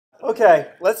Okay,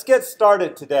 let's get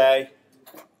started today.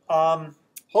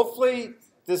 Hopefully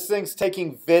this thing's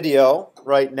taking video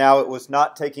right now. It was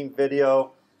not taking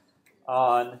video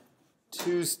on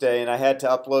Tuesday, and I had to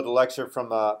upload a lecture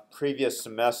from a previous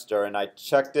semester, and I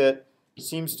checked it. It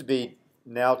seems to be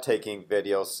now taking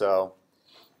video, so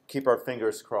keep our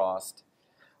fingers crossed.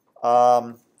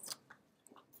 Couple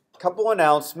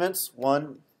announcements.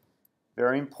 One,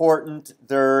 very important,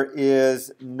 there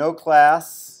is no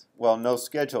class, well, no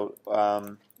schedule,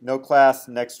 no class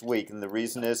next week, and the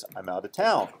reason is I'm out of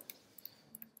town.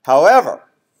 However,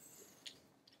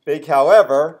 big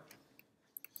however,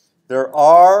 there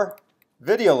are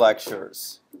video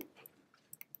lectures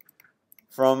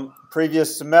from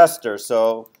previous semester,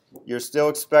 so you're still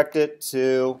expected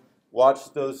to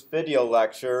watch those video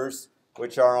lectures,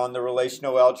 which are on the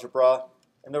relational algebra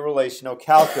and the relational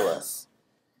calculus.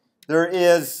 There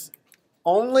is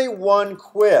only one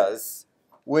quiz,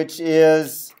 which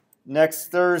is next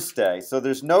Thursday. So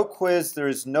there's no quiz. There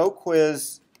is no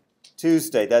quiz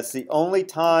Tuesday. That's the only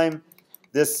time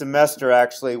this semester,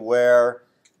 actually, where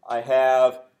I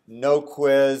have no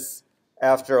quiz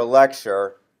after a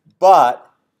lecture.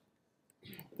 But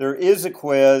there is a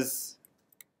quiz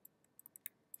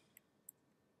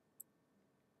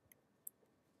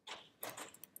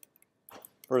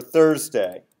for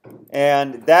Thursday.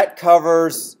 And that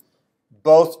covers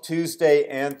both Tuesday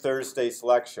and Thursday's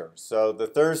lecture. So the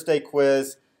Thursday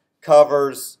quiz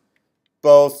covers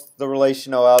both the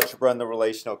relational algebra and the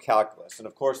relational calculus. And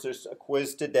of course, there's a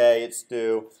quiz today. It's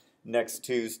due next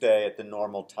Tuesday at the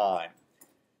normal time.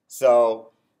 So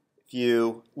if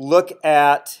you look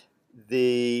at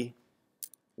the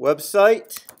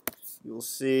website, you'll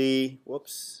see,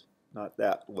 whoops, not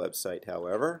that website,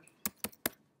 however.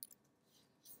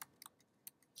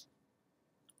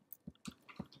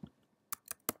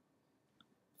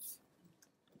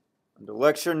 Under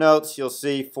lecture notes, you'll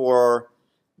see for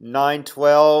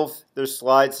 912, there's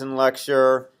slides and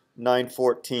lecture.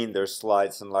 914, there's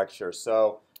slides and lecture.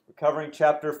 So we're covering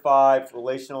Chapter 5,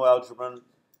 Relational Algebra,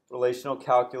 Relational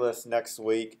Calculus next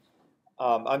week.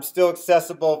 I'm still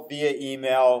accessible via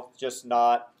email, just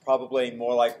not, probably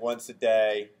more like once a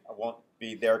day. I won't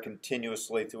be there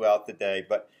continuously throughout the day,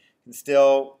 but you can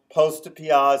still post to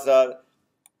Piazza.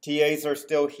 TAs are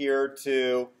still here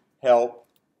to help.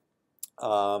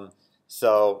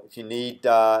 So if you need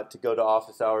to go to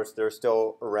office hours, they're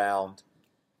still around.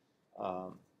 I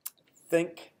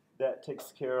think that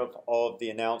takes care of all of the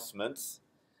announcements.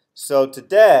 So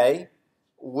today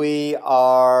we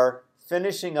are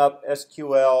finishing up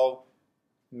SQL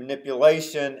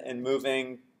manipulation and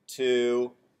moving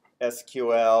to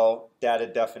SQL data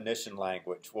definition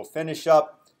language. We'll finish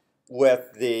up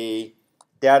with the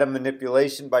data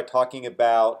manipulation by talking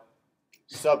about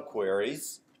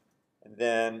subqueries, and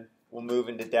then we'll move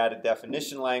into data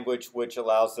definition language, which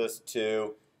allows us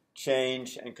to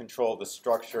change and control the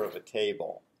structure of a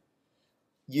table.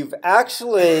 You've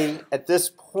actually, at this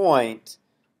point,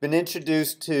 been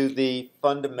introduced to the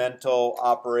fundamental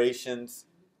operations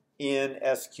in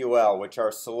SQL, which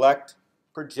are select,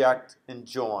 project, and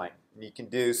join. And you can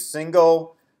do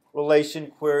single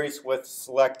relation queries with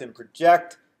select and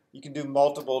project. You can do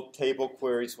multiple table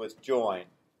queries with join.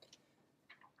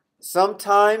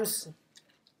 Sometimes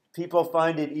people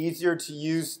find it easier to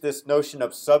use this notion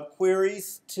of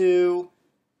subqueries to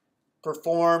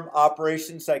perform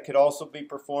operations that could also be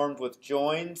performed with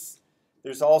joins.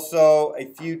 There's also a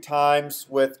few times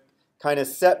with kind of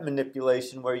set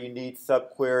manipulation where you need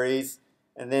subqueries,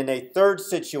 and then a third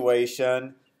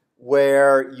situation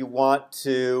where you want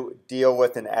to deal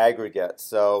with an aggregate.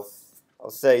 So I'll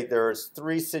say there's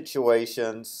three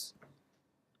situations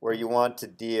where you want to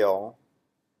deal.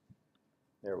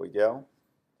 There we go.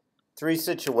 Three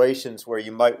situations where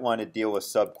you might want to deal with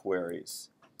subqueries.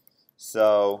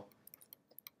 So,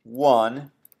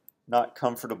 one, not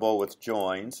comfortable with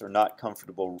joins, or not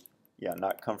comfortable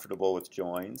with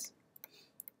joins.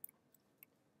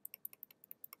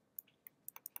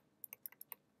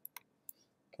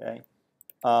 Okay.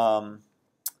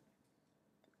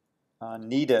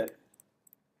 Need it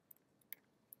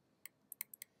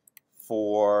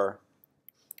for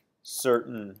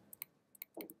certain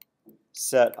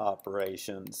set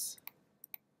operations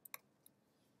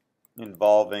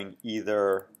involving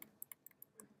either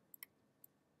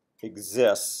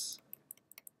exists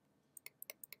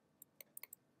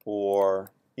or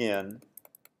in,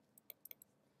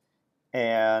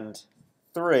 and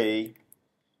three,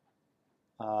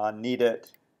 need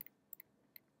it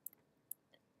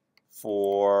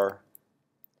for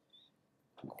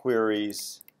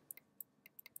queries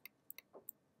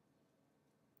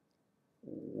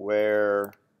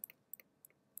where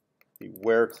the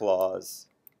where clause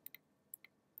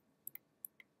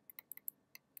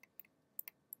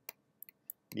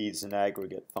needs an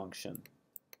aggregate function.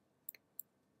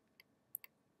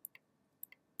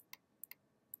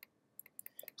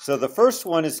 So the first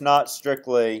one is not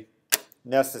strictly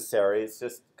necessary. It's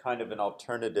just kind of an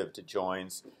alternative to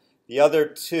joins. The other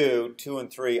two, 2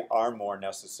 and 3, are more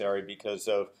necessary because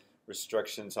of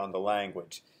restrictions on the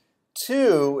language.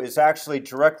 2 is actually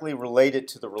directly related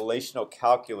to the relational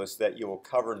calculus that you will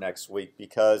cover next week,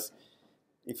 because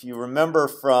if you remember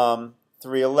from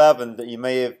 311 that you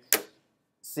may have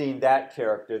seen that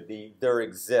character, the there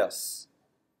exists,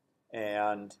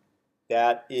 and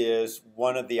that is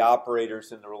one of the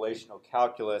operators in the relational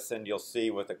calculus, and you'll see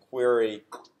with a query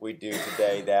we do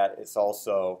today that it's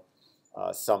also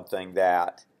something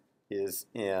that is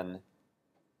in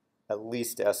at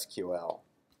least SQL.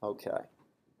 Okay.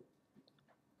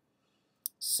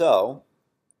 So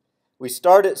we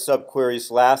started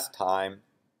subqueries last time,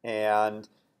 and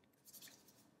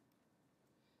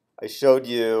I showed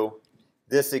you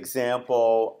this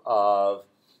example of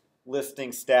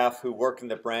listing staff who work in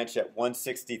the branch at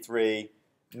 163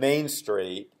 Main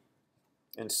Street.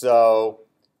 And so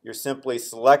you're simply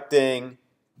selecting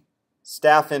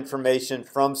staff information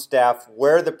from staff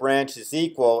where the branch is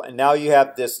equal, and now you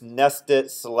have this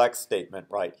nested select statement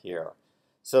right here.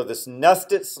 So this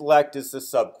nested select is the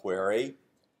subquery,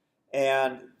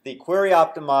 and the query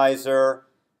optimizer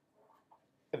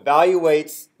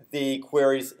evaluates the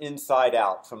queries inside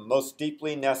out, from most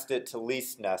deeply nested to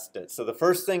least nested. So the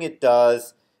first thing it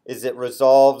does is it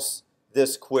resolves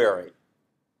this query.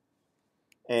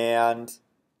 And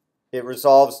it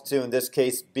resolves to, in this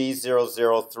case,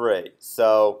 B003.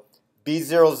 So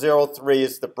B003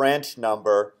 is the branch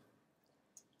number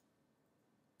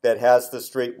that has the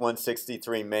street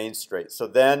 163 Main Street. So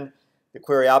then the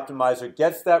query optimizer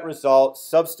gets that result,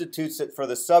 substitutes it for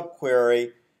the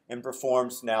subquery, and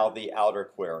performs now the outer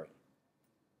query.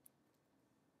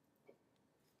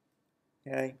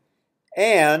 Okay.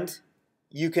 And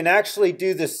you can actually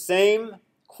do the same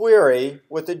query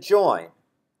with a join.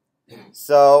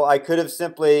 So I could have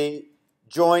simply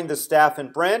joined the staff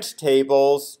and branch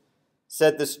tables,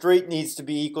 said the street needs to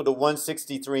be equal to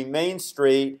 163 Main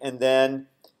Street, and then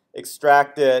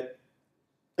extracted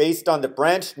based on the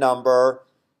branch number,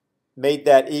 made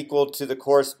that equal to the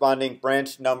corresponding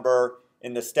branch number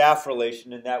in the staff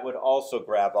relation, and that would also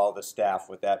grab all the staff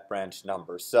with that branch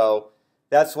number. So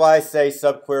that's why I say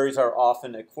subqueries are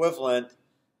often equivalent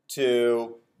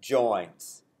to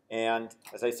joins. And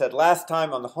as I said last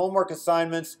time, on the homework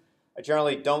assignments, I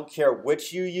generally don't care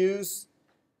which you use.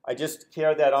 I just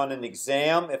care that on an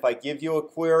exam, if I give you a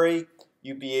query,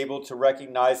 you'd be able to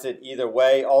recognize it either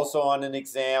way. Also on an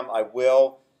exam, I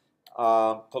will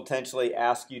potentially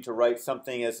ask you to write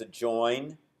something as a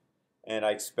join, and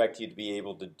I expect you to be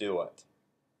able to do it.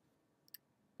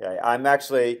 Okay, I'm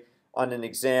actually, on an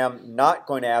exam, not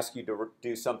going to ask you to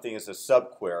do something as a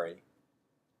subquery,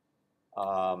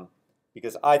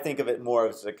 because I think of it more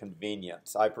as a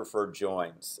convenience. I prefer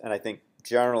joins, and I think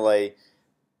generally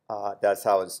that's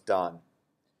how it's done.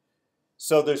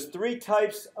 So there's 3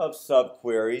 types of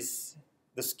subqueries.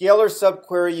 The scalar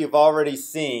subquery you've already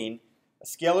seen. A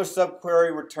scalar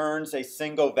subquery returns a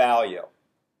single value.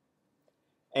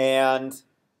 And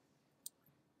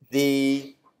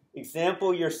the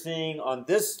example you're seeing on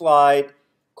this slide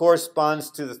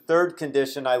corresponds to the third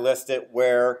condition I listed,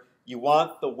 where you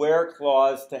want the where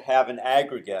clause to have an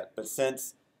aggregate. But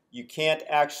since you can't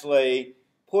actually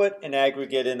put an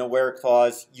aggregate in a where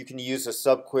clause, you can use a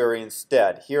subquery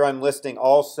instead. Here I'm listing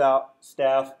all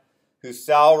staff whose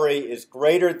salary is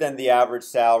greater than the average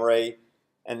salary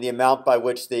and the amount by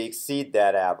which they exceed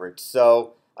that average.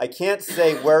 So I can't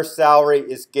say where salary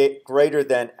is greater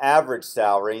than average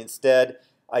salary. Instead,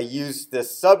 I use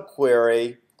this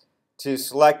subquery to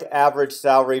select average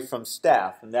salary from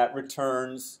staff, and that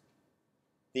returns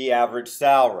the average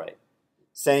salary.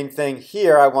 Same thing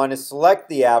here. I want to select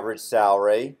the average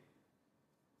salary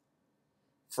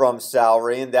from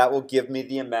salary, and that will give me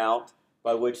the amount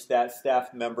by which that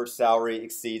staff member's salary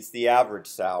exceeds the average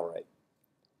salary.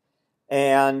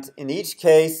 And in each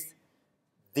case,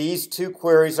 these 2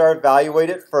 queries are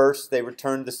evaluated first. They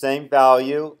return the same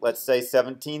value, let's say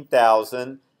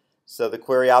 17,000. So the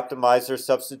query optimizer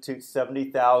substitutes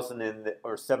 70,000 in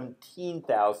or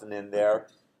 17,000 in there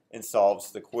and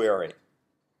solves the query.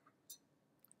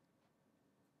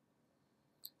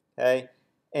 Okay,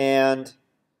 and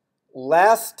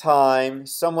last time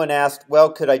someone asked, well,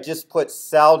 could I just put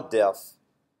saldiff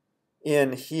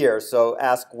in here? So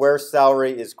ask where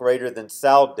salary is greater than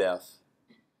saldiff.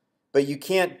 But you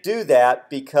can't do that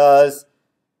because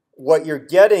what you're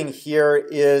getting here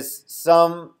is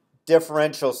some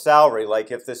differential salary. Like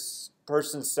if this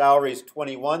person's salary is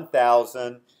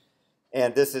 $21,000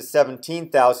 and this is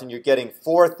 $17,000, you're getting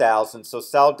 $4,000. So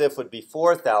SalDiff would be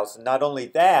 $4,000. Not only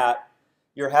that,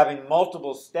 you're having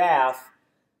multiple staff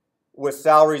with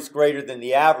salaries greater than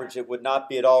the average. It would not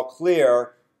be at all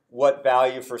clear what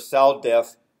value for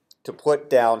SalDiff to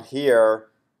put down here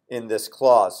in this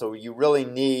clause. So you really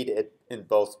need it in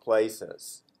both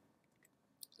places.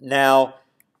 Now,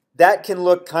 that can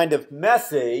look kind of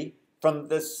messy from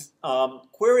this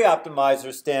query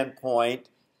optimizer standpoint.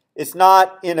 It's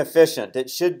not inefficient.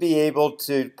 It should be able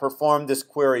to perform this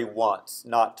query once,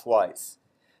 not twice.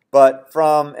 But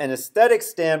from an aesthetic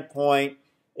standpoint,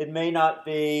 it may not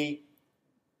be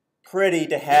pretty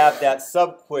to have that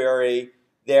subquery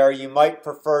there. You might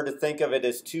prefer to think of it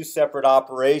as two separate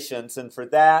operations, and for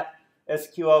that,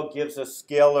 SQL gives us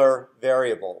scalar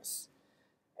variables.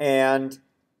 And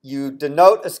you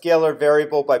denote a scalar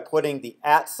variable by putting the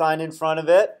 @ sign in front of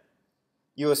it.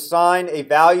 You assign a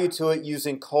value to it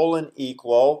using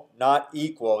 :equal, not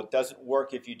equal. It doesn't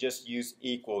work if you just use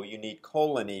equal. You need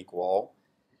 :equal.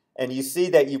 And you see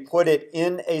that you put it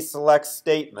in a select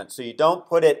statement. So you don't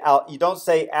put it out, you don't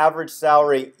say average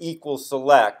salary equals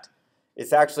select.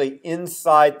 It's actually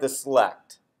inside the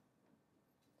select.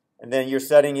 And then you're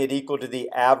setting it equal to the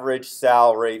average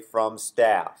salary from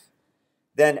staff.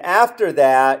 Then after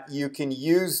that, you can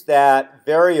use that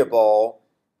variable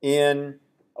in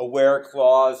a where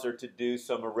clause or to do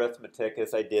some arithmetic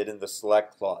as I did in the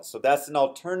select clause. So that's an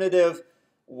alternative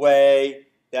way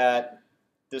that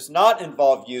does not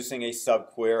involve using a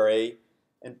subquery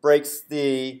and breaks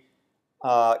the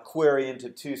query into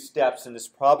two steps and is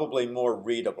probably more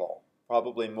readable,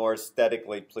 probably more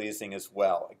aesthetically pleasing as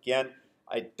well. Again,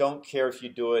 I don't care if you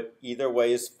do it. Either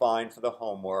way is fine for the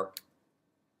homework.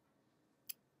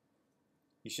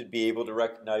 You should be able to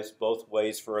recognize both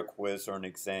ways for a quiz or an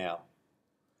exam.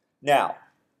 Now,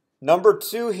 number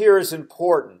 2 here is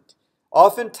important.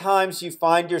 Oftentimes you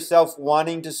find yourself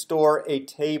wanting to store a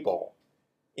table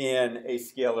in a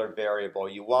scalar variable.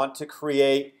 You want to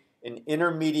create an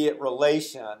intermediate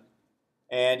relation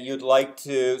and you'd like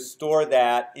to store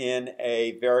that in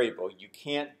a variable. You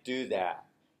can't do that.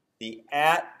 The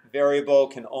 @ variable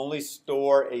can only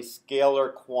store a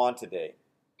scalar quantity.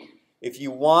 If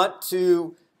you want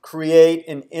to create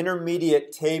an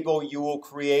intermediate table, you will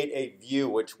create a view,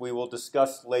 which we will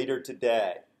discuss later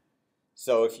today.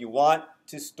 So if you want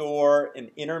to store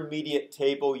an intermediate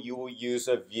table, you will use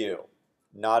a view,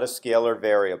 not a scalar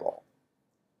variable.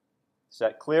 Is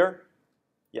that clear?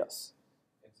 Yes.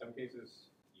 In some cases,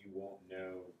 you won't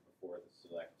know before the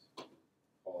select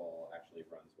call actually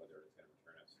runs whether it's going to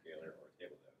return a scalar or a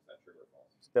table. Is that true or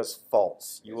false? That's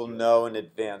false. You will know in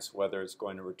advance whether it's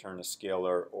going to return a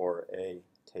scalar or a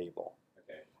table.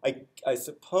 Okay. I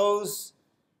suppose,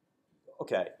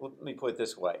 okay, let me put it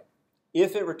this way.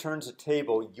 If it returns a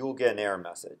table, you'll get an error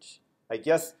message. I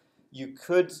guess you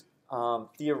could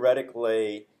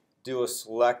theoretically do a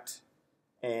select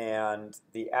and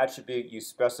the attribute you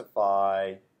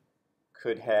specify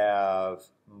could have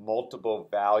multiple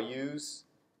values.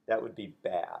 That would be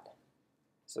bad.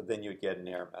 So then you'd get an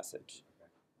error message.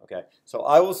 Okay, so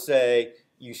I will say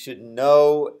you should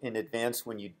know in advance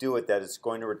when you do it that it's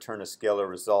going to return a scalar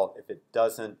result. If it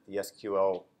doesn't, the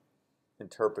SQL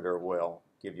interpreter will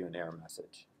give you an error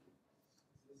message.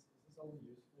 Is this only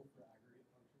useful for aggregate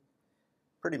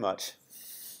functions? Pretty much.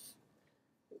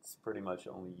 It's pretty much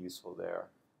only useful there.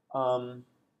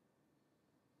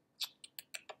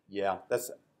 Yeah,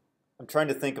 I'm trying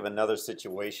to think of another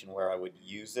situation where I would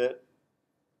use it.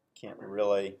 Can't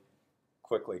really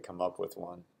quickly come up with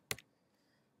one.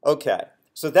 Okay,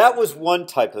 so that was one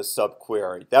type of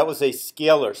subquery. That was a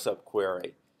scalar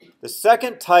subquery. The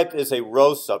second type is a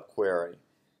row subquery.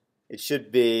 It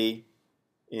should be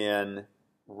in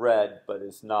red, but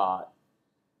it's not.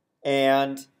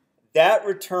 And that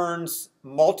returns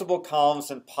multiple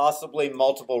columns and possibly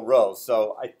multiple rows.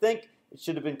 So I think it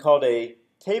should have been called a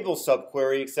table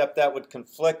subquery, except that would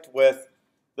conflict with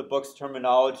the book's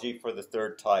terminology for the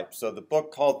third type. So the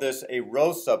book called this a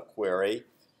row subquery.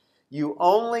 You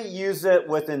only use it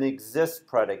with an exists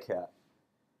predicate.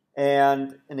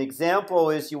 And an example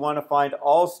is you want to find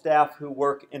all staff who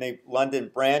work in a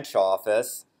London branch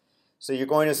office. So you're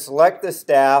going to select the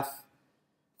staff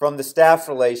from the staff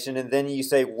relation, and then you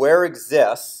say where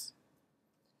exists.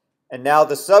 And now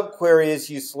the subquery is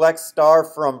you select star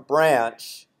from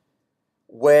branch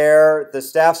where the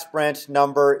staff's branch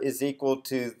number is equal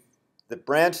to the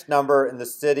branch number and the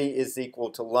city is equal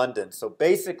to London. So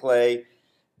basically,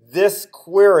 this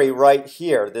query right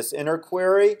here, this inner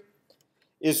query,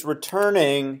 is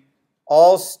returning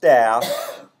all staff,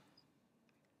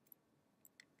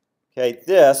 okay,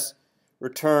 this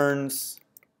returns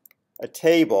a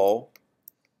table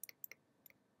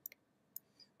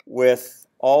with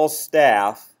all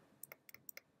staff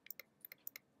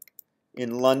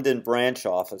in London branch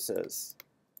offices.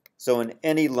 So in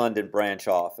any London branch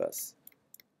office.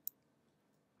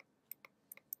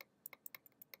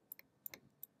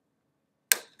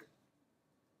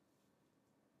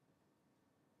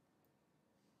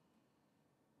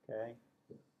 Okay.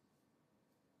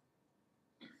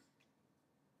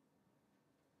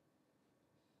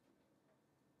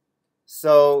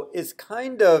 So it's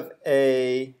kind of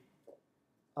a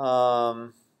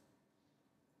I'm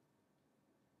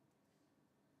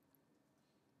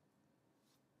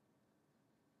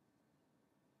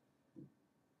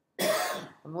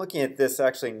looking at this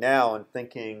actually now and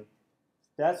thinking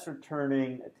that's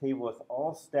returning a table with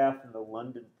all staff in the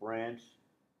London branch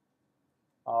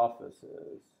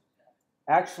offices.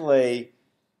 Actually,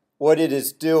 what it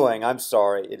is doing, I'm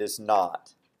sorry, it is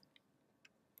not.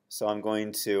 So I'm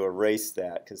going to erase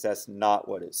that because that's not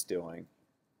what it's doing.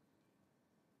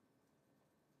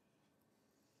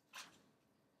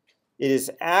 It is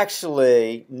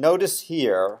actually, notice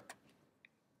here,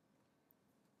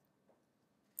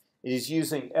 it is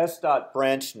using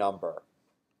s.branch number.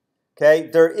 Okay,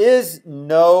 there is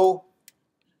no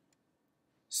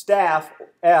staff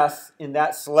S in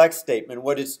that select statement.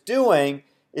 What it's doing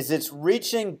is it's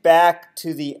reaching back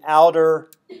to the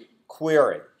outer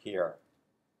query here.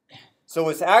 So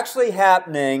what's actually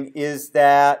happening is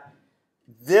that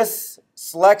this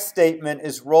select statement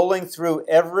is rolling through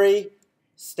every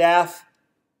staff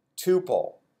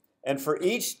tuple. And for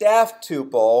each staff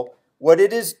tuple, what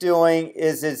it is doing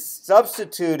is it's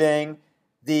substituting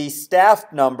the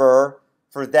staff number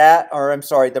for that, or I'm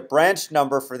sorry, the branch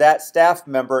number for that staff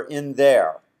member in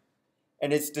there.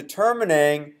 And it's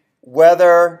determining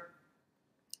whether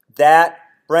that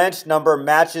branch number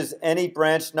matches any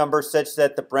branch number such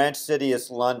that the branch city is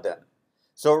London.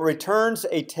 So it returns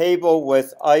a table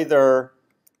with either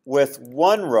with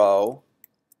one row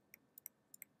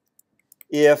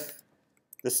if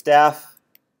the staff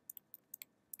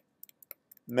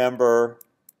member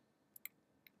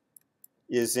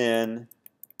is in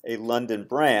a London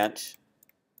branch,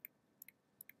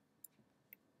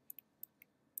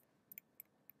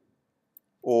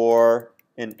 or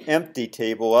an empty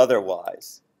table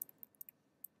otherwise.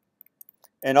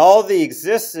 And all the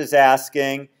exists is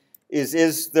asking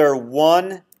is there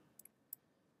one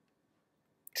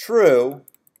true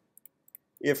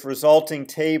if resulting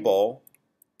table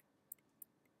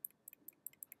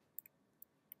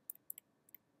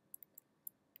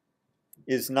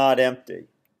is not empty?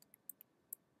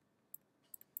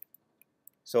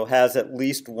 So has at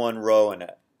least one row in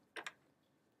it.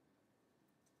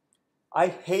 I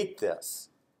hate this.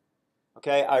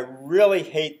 Okay, I really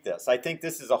hate this. I think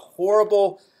this is a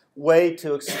horrible way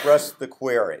to express the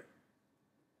query.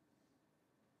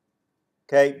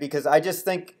 Okay, because I just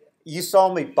think you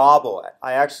saw me bobble it.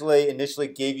 I actually initially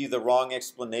gave you the wrong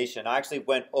explanation. I actually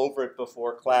went over it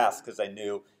before class because I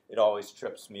knew it always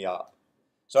trips me up.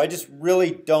 So I just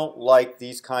really don't like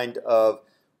these kind of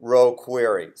row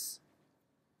queries.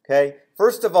 Okay,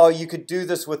 first of all, you could do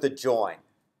this with a join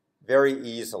very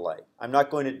easily. I'm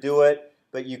not going to do it,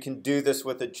 but you can do this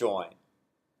with a join.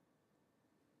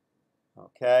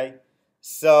 Okay,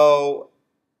 so,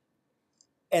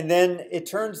 and then it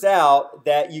turns out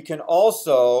that you can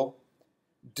also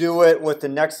do it with the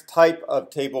next type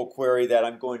of table query that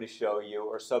I'm going to show you,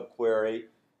 or subquery.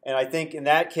 And I think in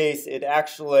that case, it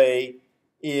actually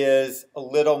is a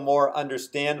little more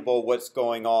understandable what's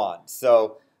going on.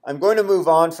 So I'm going to move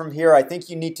on from here. I think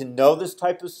you need to know this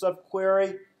type of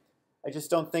subquery. I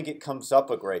just don't think it comes up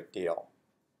a great deal.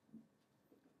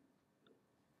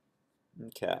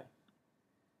 Okay.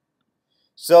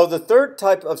 So the third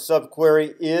type of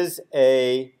subquery is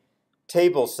a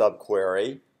table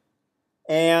subquery,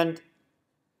 and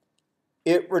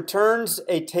it returns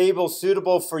a table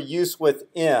suitable for use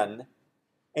within,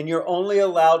 and you're only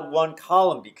allowed one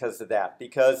column because of that,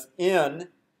 because in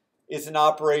is an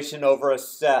operation over a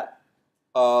set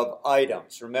of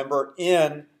items. Remember,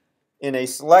 in a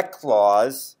select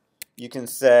clause, you can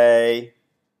say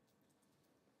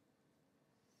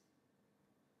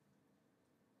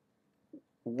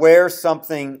where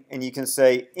something, and you can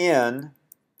say in,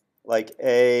 like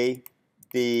A,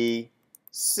 B,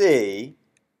 C,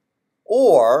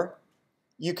 or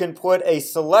you can put a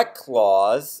select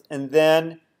clause, and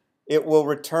then it will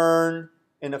return,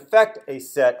 in effect, a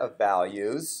set of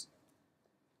values.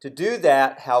 To do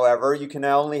that, however, you can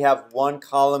only have one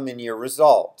column in your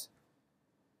result.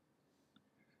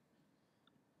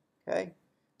 Okay,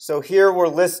 so here we're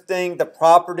listing the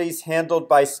properties handled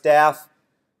by staff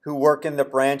who work in the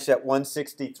branch at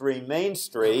 163 Main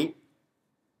Street.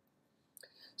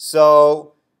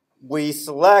 So we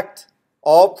select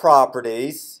all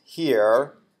properties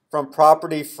here from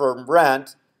property for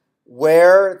rent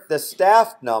where the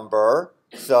staff number,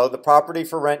 so the property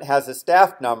for rent has a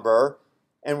staff number,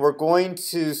 and we're going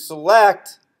to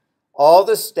select all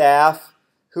the staff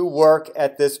who work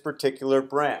at this particular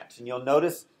branch. And you'll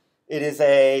notice it is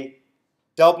a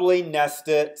doubly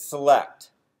nested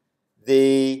select.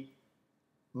 The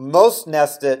most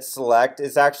nested select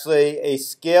is actually a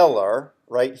scalar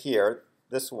right here.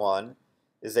 This one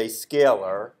is a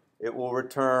scalar. It will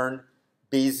return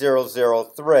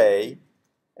B003.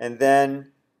 And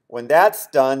then when that's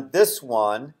done, this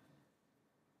one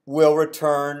will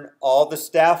return all the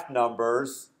staff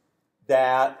numbers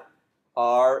that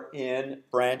are in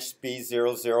branch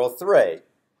B003.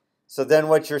 So then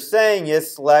what you're saying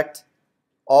is select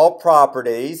all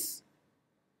properties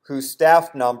whose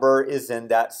staff number is in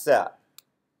that set.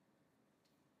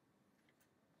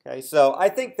 Okay, so I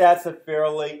think that's a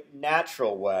fairly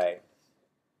natural way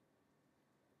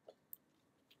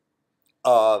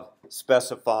of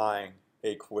specifying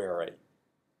a query.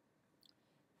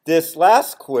 This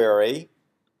last query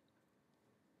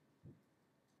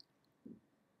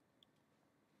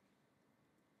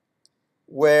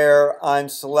where I'm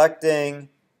selecting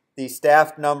the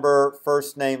staff number,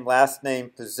 first name, last name,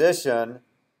 position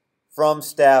from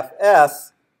staff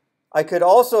S, I could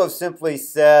also have simply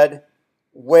said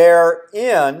where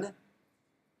in,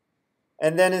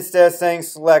 and then instead of saying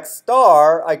select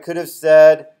star, I could have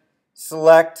said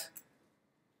select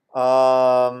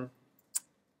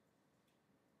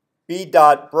B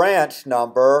dot branch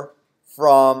number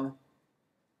from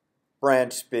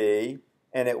branch B,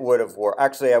 and it would have worked.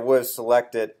 Actually, I would have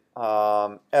selected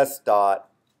S dot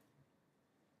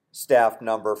staff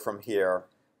number from here,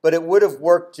 but it would have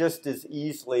worked just as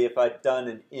easily if I'd done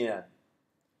an in.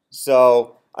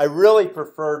 So I really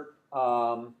prefer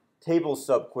table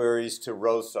subqueries to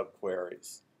row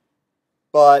subqueries.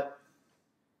 But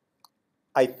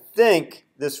I think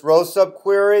this row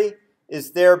subquery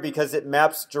is there because it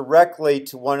maps directly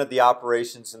to one of the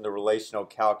operations in the relational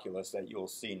calculus that you'll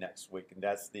see next week, and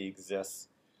that's the exists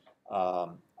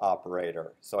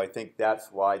operator. So I think that's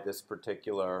why this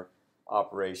particular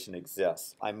operation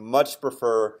exists. I much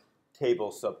prefer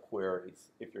table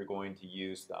subqueries if you're going to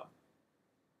use them.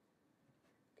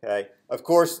 Okay. Of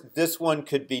course, this one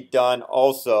could be done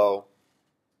also.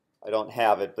 I don't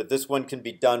have it, but this one can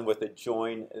be done with a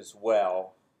join as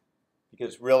well,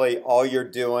 because really all you're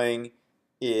doing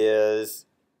is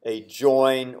a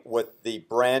join with the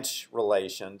branch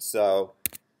relation. So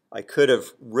I could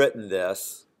have written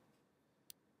this.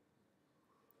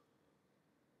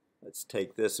 Let's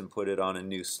take this and put it on a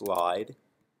new slide.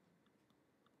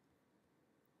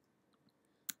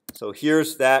 So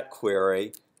here's that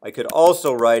query. I could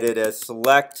also write it as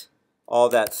select all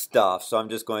that stuff. So I'm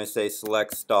just going to say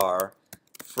select star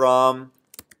from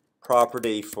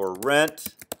property for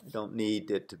rent. I don't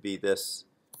need it to be this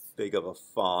big of a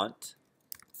font.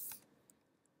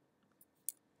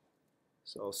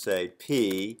 So I'll say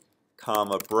P,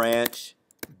 comma, branch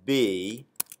B,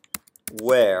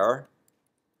 where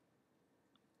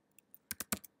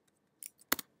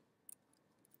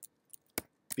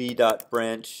B dot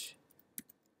branch,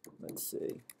 let's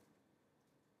see.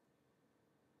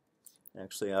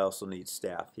 Actually, I also need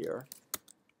staff here.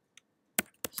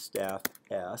 Staff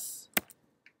S,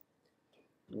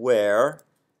 where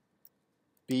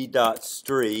B dot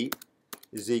street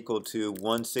is equal to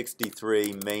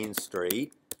 163 Main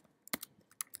Street,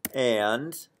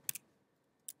 and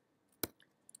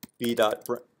B dot,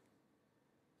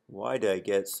 why did I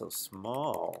get so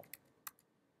small?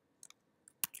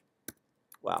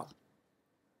 Wow.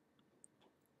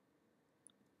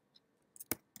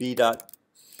 B dot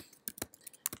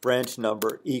branch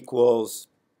number equals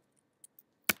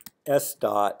S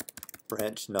dot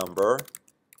branch number,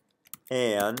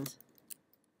 and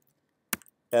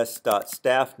S dot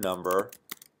staff number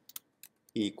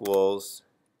equals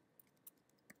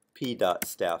P dot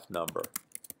staff number.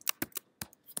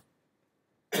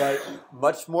 Right?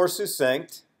 Much more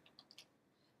succinct,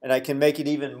 and I can make it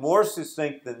even more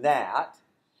succinct than that.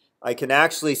 I can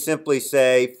actually simply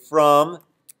say from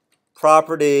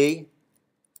property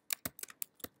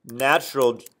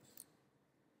natural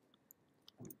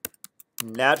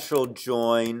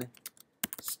join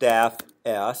staff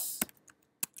S,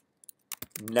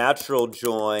 natural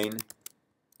join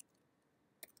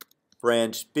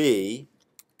branch B,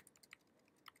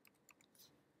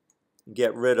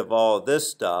 get rid of all of this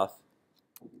stuff,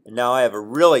 And now I have a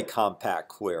really compact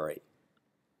query.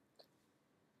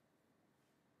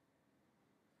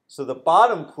 So the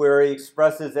bottom query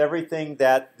expresses everything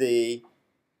that the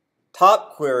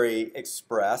top query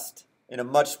expressed in a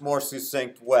much more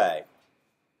succinct way.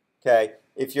 Okay,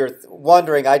 if you're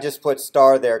wondering, I just put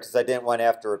star there because I didn't want to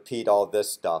have to repeat all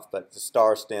this stuff, but the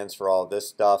star stands for all this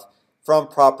stuff. From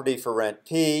property for rent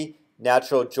P,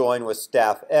 natural join with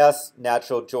staff S,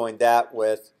 natural join that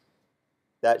with,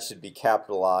 that should be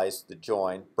capitalized, the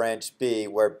join, branch B,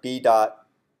 where B dot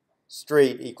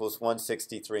street equals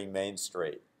 163 Main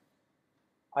Street.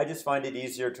 I just find it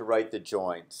easier to write the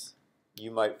joins.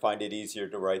 You might find it easier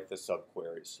to write the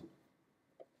subqueries.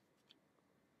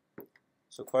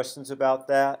 So questions about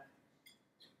that?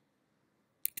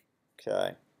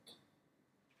 Okay.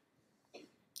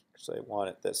 So I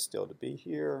wanted this still to be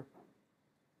here.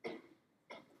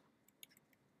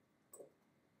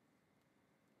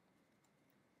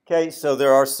 Okay, so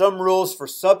there are some rules for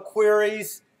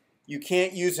subqueries. You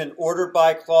can't use an order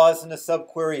by clause in a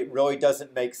subquery. It really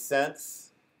doesn't make sense.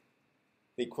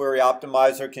 The query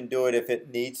optimizer can do it if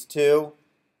it needs to,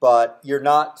 but you're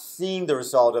not seeing the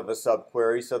result of a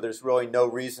subquery, so there's really no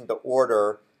reason to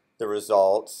order the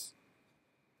results.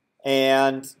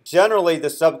 And generally, the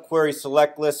subquery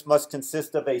select list must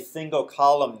consist of a single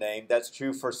column name. That's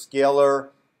true for scalar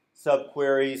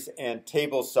subqueries and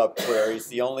table subqueries.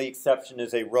 The only exception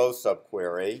is a row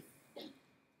subquery.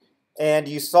 And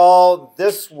you saw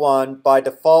this one, by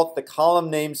default, the column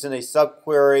names in a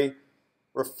subquery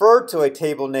refer to a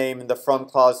table name in the from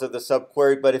clause of the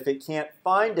subquery, but if it can't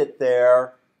find it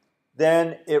there,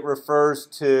 then it refers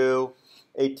to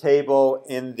a table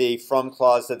in the from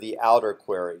clause of the outer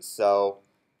query. So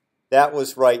that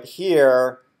was right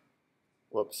here.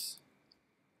 Whoops.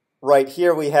 Right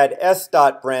here we had s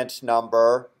dot branch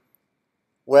number.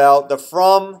 Well, the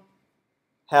from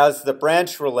has the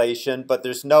branch relation, but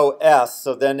there's no s,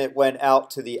 so then it went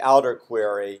out to the outer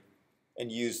query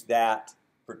and used that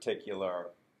particular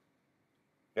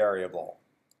variable.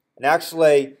 And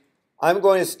actually, I'm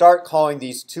going to start calling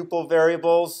these tuple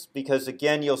variables because,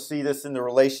 again, you'll see this in the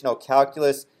relational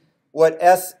calculus. What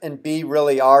S and B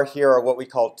really are here are what we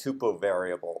call tuple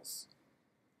variables.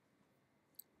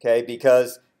 Okay,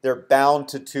 because they're bound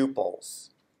to tuples.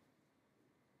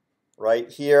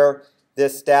 Right here,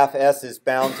 this staff S is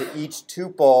bound to each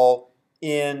tuple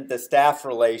in the staff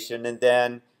relation and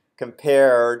then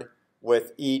compared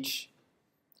with each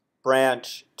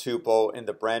branch tuple in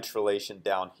the branch relation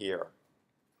down here.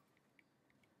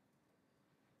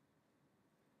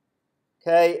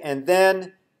 Okay, and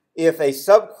then if a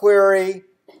subquery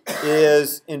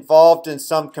is involved in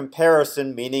some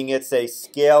comparison, meaning it's a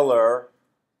scalar,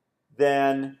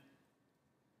 then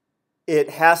it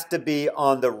has to be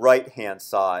on the right-hand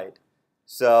side.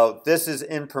 So this is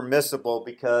impermissible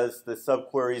because the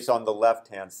subquery is on the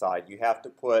left-hand side. You have to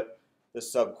put the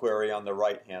subquery on the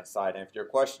right-hand side. And if your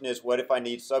question is, what if I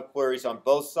need subqueries on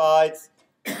both sides?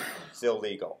 It's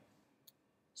illegal.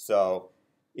 So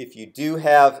if you do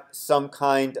have some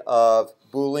kind of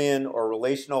Boolean or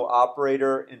relational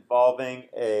operator involving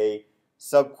a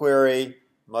subquery,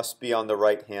 must be on the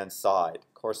right-hand side.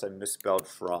 Of course, I misspelled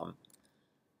from.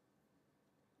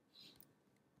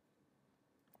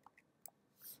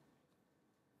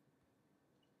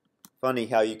 Funny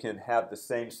how you can have the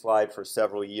same slide for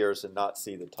several years and not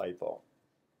see the typo.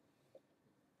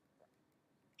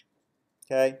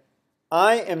 Okay,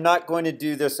 I am not going to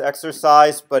do this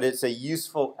exercise, but it's a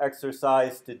useful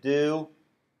exercise to do,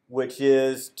 which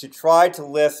is to try to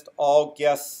list all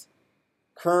guests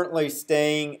currently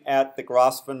staying at the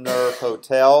Grosvenor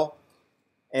Hotel.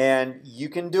 And you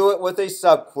can do it with a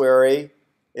subquery.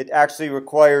 It actually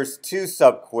requires 2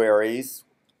 subqueries,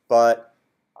 but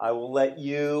I will let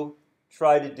you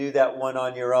try to do that one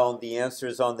on your own. The answer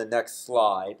is on the next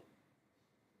slide.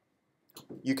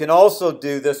 You can also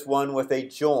do this one with a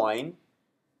join.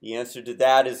 The answer to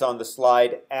that is on the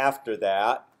slide after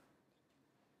that.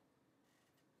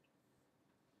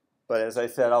 But as I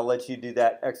said, I'll let you do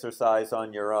that exercise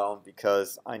on your own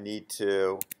because I need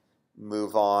to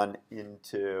move on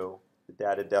into the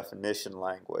data definition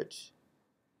language.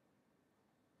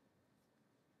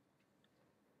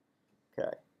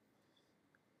 Okay.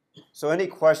 So any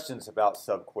questions about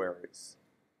subqueries?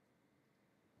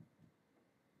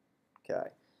 Okay.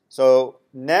 So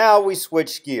now we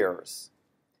switch gears.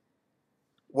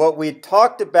 What we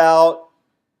talked about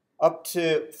up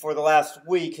to for the last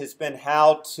week has been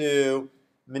how to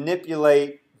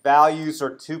manipulate values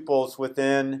or tuples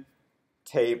within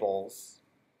tables.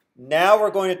 Now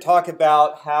we're going to talk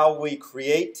about how we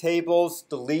create tables,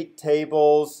 delete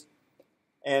tables,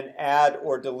 and add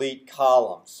or delete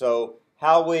columns. So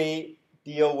how we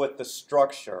deal with the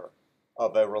structure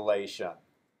of a relation.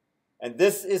 And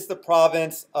this is the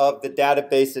province of the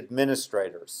database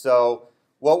administrator. So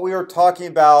what we were talking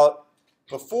about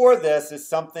before this is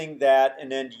something that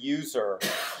an end user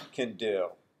can do.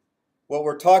 What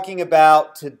we're talking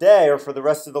about today, or for the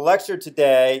rest of the lecture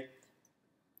today,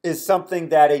 is something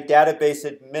that a database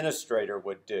administrator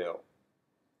would do.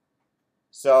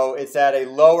 So it's at a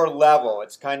lower level.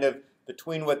 It's kind of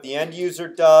between what the end user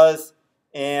does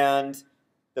and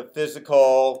the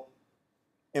physical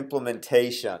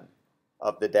implementation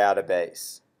of the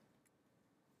database.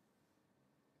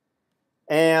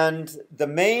 And the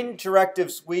main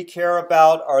directives we care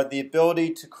about are the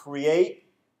ability to create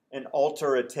and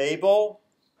alter a table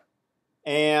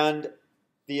and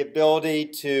the ability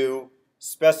to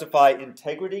specify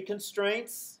integrity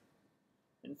constraints,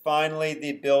 and finally the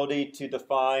ability to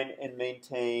define and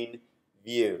maintain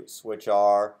views, which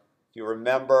are, if you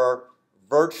remember,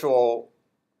 virtual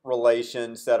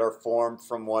relations that are formed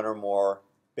from one or more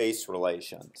base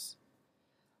relations.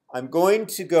 I'm going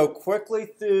to go quickly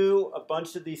through a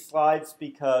bunch of these slides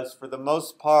because for the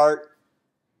most part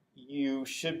you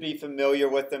should be familiar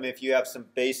with them if you have some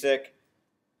basic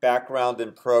background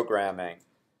in programming.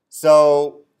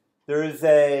 So there is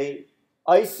a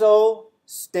ISO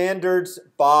standards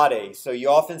body. So you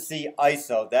often see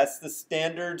ISO. That's the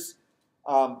standards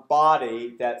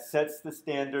body that sets the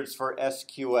standards for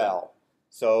SQL.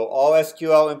 So all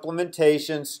SQL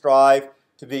implementations strive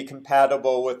to be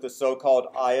compatible with the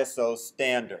so-called ISO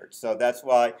standards. So that's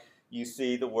why you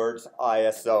see the words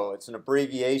ISO. It's an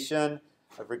abbreviation.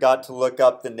 I forgot to look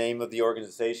up the name of the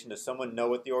organization. Does someone know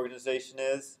what the organization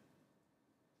is?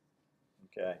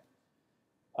 Okay.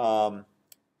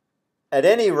 At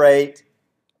any rate,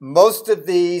 most of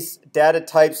these data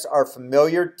types are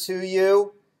familiar to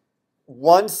you.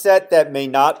 One set that may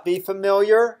not be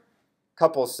familiar,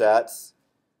 couple sets,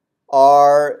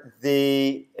 are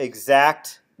the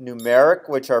exact numeric,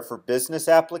 which are for business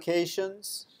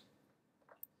applications,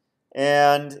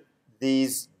 and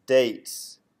these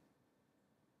dates.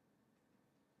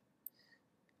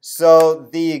 So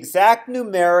the exact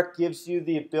numeric gives you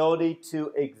the ability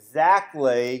to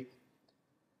exactly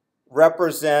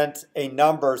represent a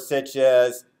number such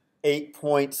as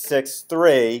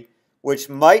 8.63, which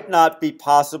might not be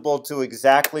possible to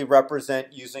exactly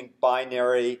represent using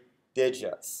binary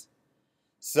digits.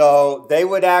 So they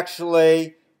would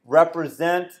actually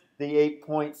represent the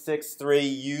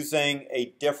 8.63 using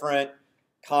a different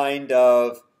kind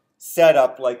of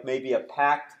setup, like maybe a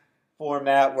packed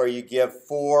format where you give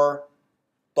 4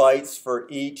 bytes for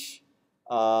each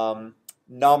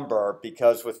number,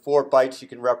 because with 4 bytes you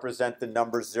can represent the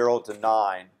numbers 0 to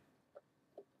 9.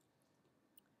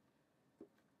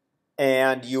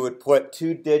 And you would put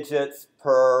 2 digits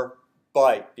per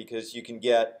byte because you can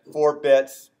get 4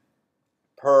 bits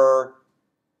per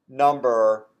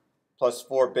number plus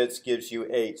 4 bits gives you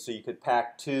 8. So you could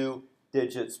pack 2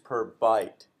 digits per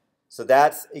byte. So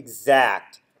that's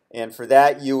exact. And for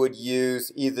that you would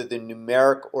use either the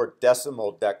numeric or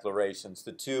decimal declarations.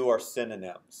 The two are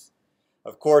synonyms.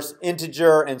 Of course,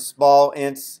 integer and small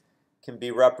ints can be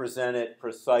represented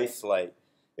precisely.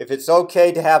 If it's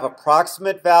okay to have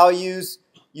approximate values,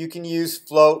 you can use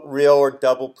float, real, or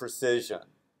double precision.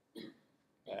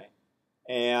 Okay.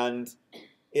 And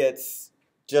it's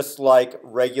just like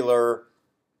regular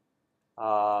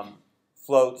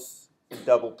floats,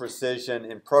 double precision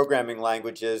in programming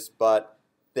languages, but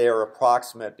they are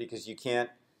approximate because you can't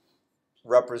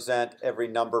represent every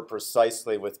number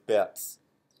precisely with bits.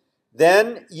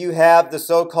 Then you have the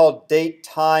so-called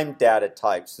date-time data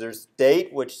types. There's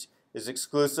date, which is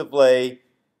exclusively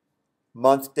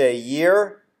month, day,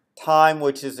 year. Time,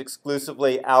 which is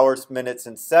exclusively hours, minutes,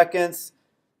 and seconds.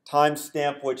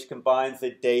 Timestamp, which combines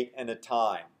a date and a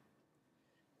time.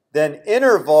 Then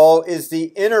interval is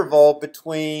the interval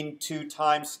between 2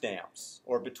 timestamps,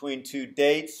 or between 2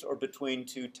 dates, or between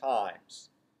 2 times.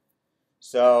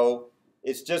 So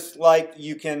it's just like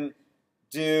you can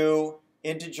do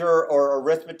integer or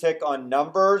arithmetic on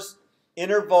numbers.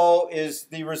 Interval is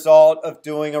the result of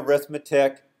doing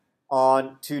arithmetic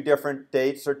on 2 different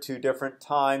dates, or 2 different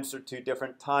times, or 2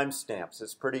 different timestamps.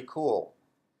 It's pretty cool.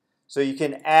 So you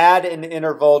can add an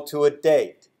interval to a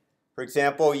date. For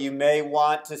example, you may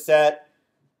want to set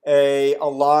an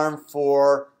alarm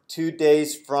for 2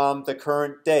 days from the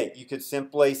current date. You could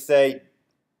simply say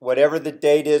whatever the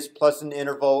date is plus an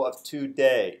interval of 2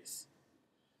 days.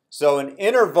 So an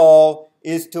interval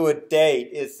is to a date.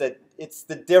 It's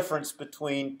the difference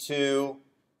between 2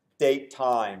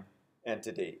 date-time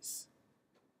entities.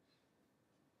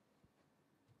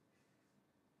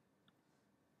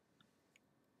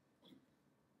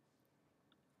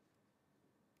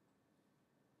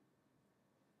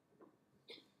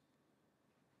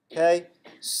 Okay,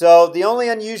 so the only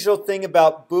unusual thing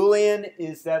about Boolean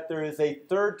is that there is a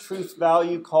third truth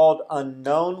value called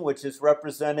unknown, which is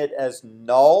represented as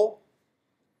null.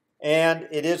 And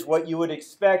it is what you would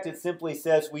expect. It simply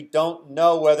says we don't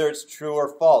know whether it's true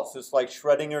or false. It's like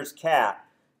Schrodinger's cat.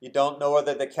 You don't know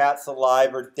whether the cat's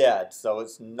alive or dead, so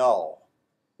it's null.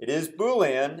 It is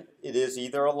Boolean. It is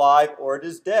either alive or it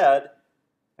is dead.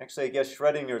 Actually, I guess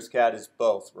Schrodinger's cat is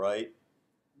both, right?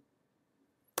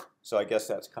 So I guess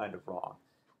that's kind of wrong.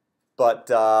 But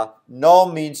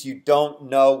null means you don't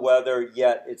know whether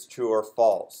yet it's true or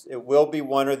false. It will be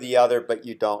one or the other, but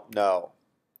you don't know.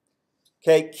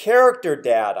 Okay, character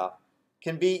data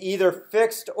can be either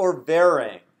fixed or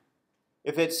varying.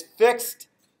 If it's fixed,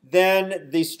 then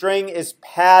the string is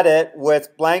padded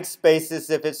with blank spaces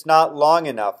if it's not long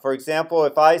enough. For example,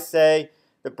 if I say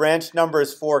the branch number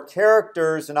is 4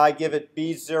 characters and I give it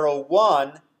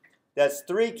B01, that's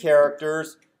 3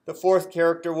 characters, the 4th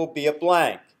character will be a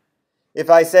blank. If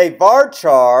I say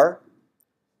varchar,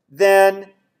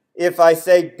 then if I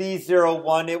say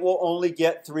B01, it will only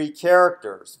get 3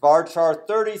 characters. Varchar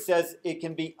 30 says it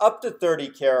can be up to 30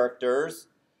 characters,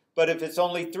 but if it's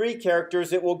only 3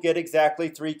 characters, it will get exactly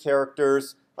 3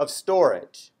 characters of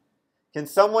storage. Can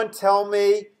someone tell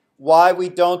me why we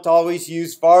don't always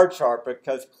use varchar?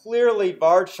 Because clearly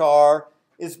varchar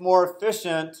is more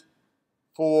efficient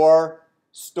for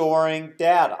storing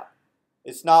data.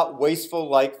 It's not wasteful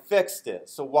like fixed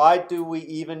is. So why do we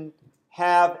even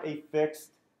have a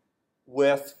fixed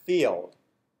with field?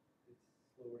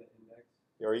 Slower to index.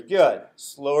 Very good.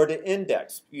 Slower to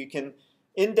index. You can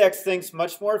index things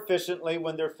much more efficiently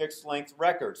when they're fixed length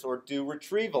records, or do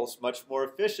retrievals much more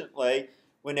efficiently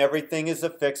when everything is a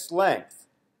fixed length.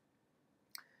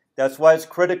 That's why it's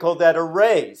critical that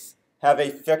arrays have a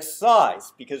fixed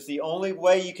size, because the only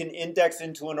way you can index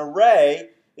into an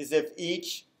array is if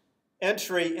each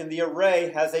entry in the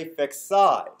array has a fixed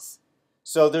size.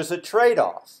 So there's a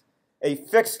trade-off. A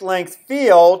fixed length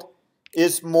field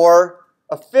is more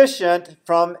efficient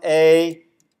from a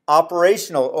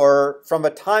operational or from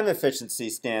a time efficiency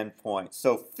standpoint.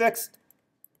 So fixed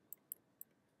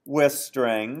with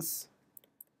strings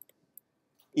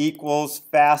equals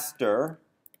faster,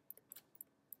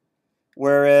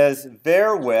 whereas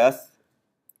var with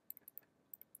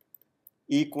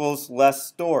equals less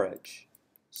storage.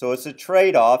 So it's a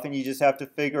trade-off, and you just have to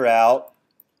figure out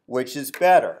which is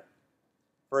better.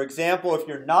 For example, if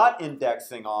you're not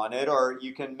indexing on it, or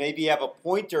you can maybe have a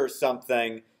pointer or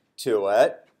something to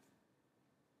it,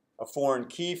 a foreign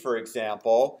key, for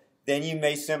example, then you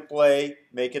may simply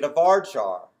make it a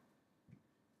varchar.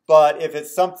 But if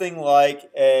it's something like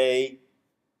a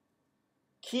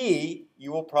key,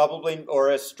 you will probably, or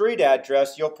a street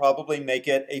address, you'll probably make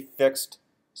it a fixed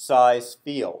size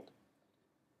field.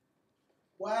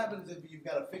 What happens if you've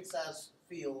got a fixed size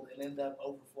field and end up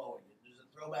overflowing it? Does it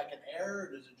throw back an error, or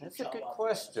does it just That's a good off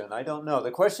question. I don't know. The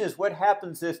question is, what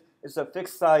happens if it's a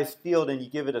fixed size field and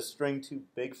you give it a string too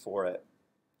big for it?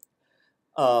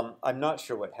 I'm not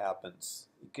sure what happens.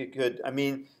 I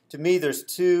mean, to me, there's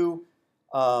two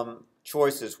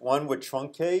choices. One would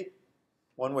truncate.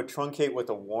 One would truncate with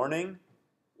a warning.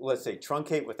 Let's say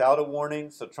truncate without a warning,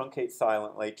 so truncate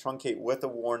silently. Truncate with a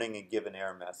warning and give an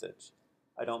error message.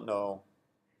 I don't know.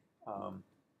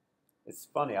 It's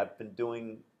funny. I've been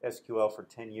doing SQL for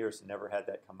 10 years and never had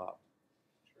that come up.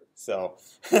 So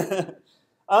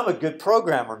I'm a good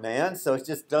programmer, man, so it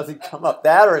just doesn't come up.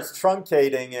 That or it's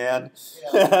truncating, and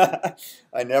Yeah.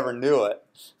 I never knew it.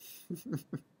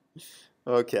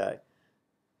 Okay.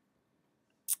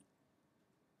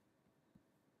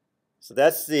 So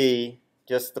that's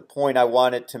just the point I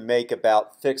wanted to make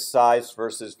about fixed size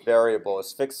versus variable.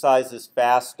 As fixed size is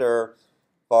faster,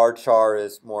 varchar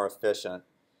is more efficient.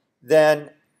 Then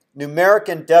numeric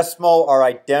and decimal are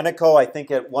identical. I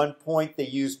think at one point they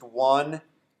used 1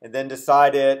 and then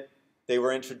decided they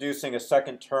were introducing a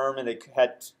second term and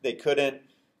they couldn't,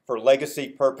 for legacy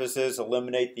purposes,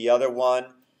 eliminate the other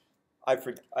one. I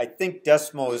think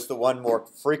decimal is the one more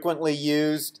frequently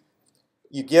used.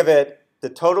 You give it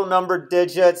the total number of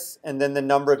digits and then the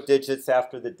number of digits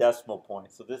after the decimal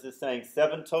point. So this is saying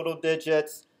 7 total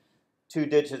digits, 2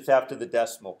 digits after the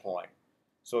decimal point.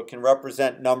 So it can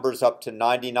represent numbers up to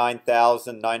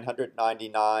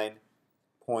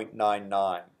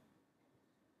 99,999.99.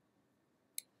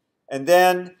 And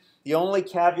then the only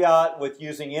caveat with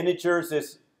using integers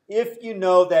is if you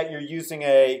know that you're using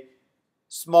a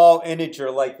small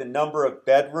integer like the number of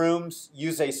bedrooms,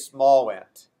 use a small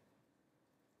int.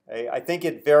 Okay? I think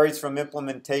it varies from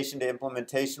implementation to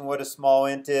implementation what a small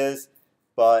int is,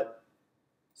 but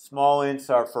small ints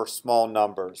are for small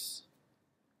numbers.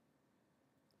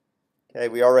 Okay,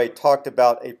 we already talked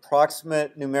about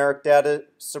approximate numeric data.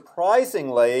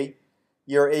 Surprisingly,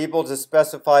 you're able to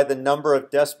specify the number of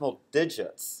decimal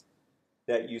digits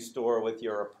that you store with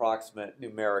your approximate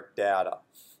numeric data.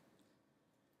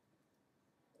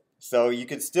 So you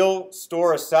could still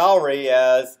store a salary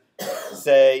as,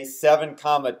 say, 7,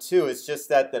 2. It's just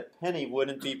that the penny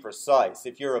wouldn't be precise.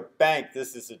 If you're a bank,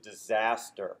 this is a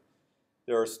disaster.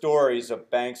 There are stories of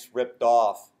banks ripped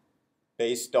off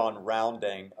based on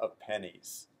rounding of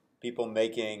pennies. People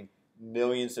making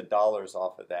millions of dollars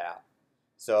off of that.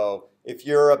 So if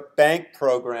you're a bank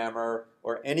programmer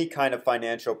or any kind of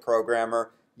financial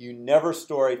programmer, you never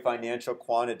store a financial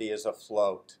quantity as a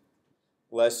float,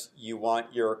 unless you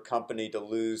want your company to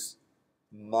lose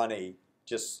money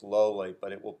just slowly,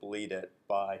 but it will bleed it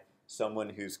by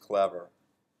someone who's clever.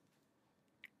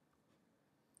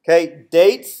 Okay,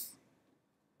 dates.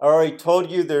 I already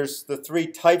told you there's the 3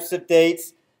 types of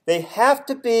dates. They have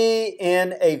to be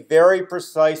in a very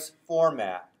precise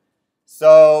format.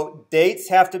 So dates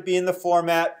have to be in the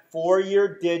format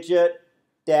 4-year digit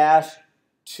dash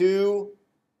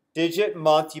 2-digit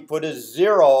month. You put a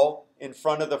 0 in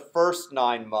front of the first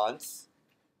 9 months.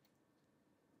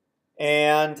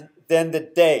 And then the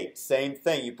date, same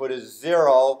thing. You put a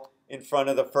 0 in front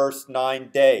of the first 9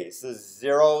 days. The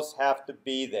zeros have to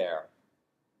be there.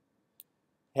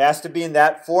 It has to be in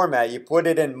that format. You put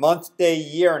it in month, day,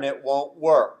 year, and it won't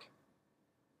work.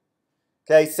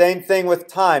 Okay, same thing with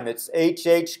time. It's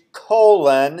HH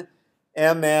colon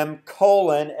MM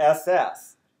colon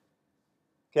SS.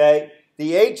 Okay,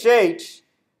 the HH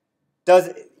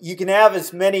you can have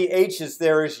as many H's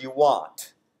there as you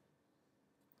want.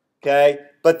 Okay,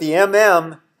 but the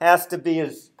MM has to be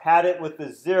padded with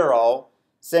the 0.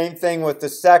 Same thing with the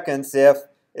seconds if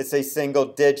it's a single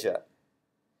digit.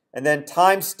 And then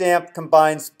timestamp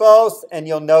combines both, and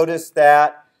you'll notice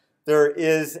that there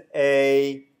is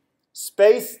a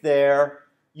space there.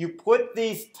 You put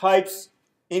these types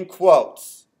in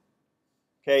quotes.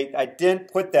 Okay, I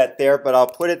didn't put that there, but I'll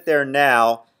put it there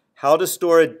now. How to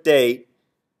store a date.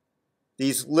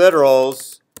 These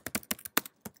literals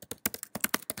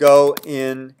go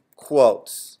in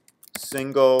quotes,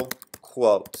 single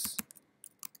quotes.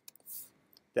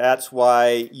 That's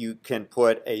why you can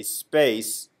put a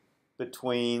space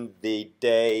between the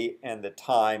day and the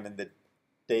time and the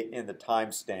date and the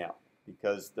timestamp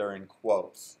because they're in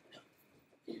quotes.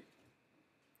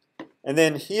 And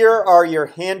then here are your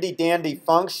handy dandy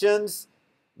functions.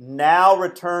 Now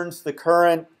returns the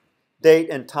current date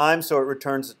and time, so it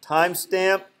returns a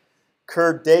timestamp.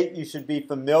 Cur date you should be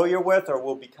familiar with or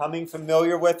will be becoming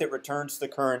familiar with. It returns the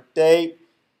current date.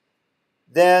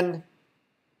 Then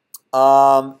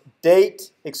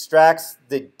date extracts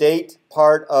the date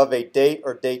part of a date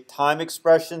or date time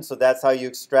expression. So that's how you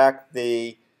extract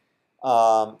the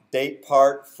date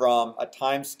part from a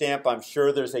timestamp. I'm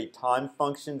sure there's a time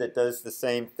function that does the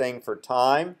same thing for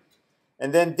time.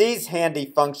 And then these handy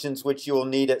functions which you will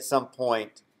need at some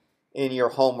point in your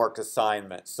homework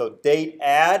assignment. So date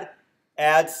add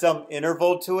adds some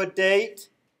interval to a date.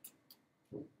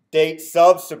 Date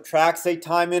sub subtracts a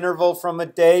time interval from a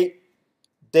date.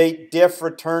 Date diff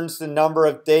returns the number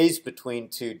of days between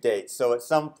 2 dates. So at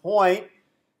some point,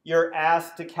 you're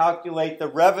asked to calculate the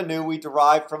revenue we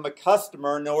derive from a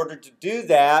customer. In order to do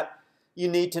that, you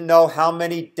need to know how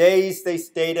many days they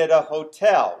stayed at a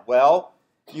hotel. Well,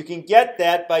 you can get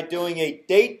that by doing a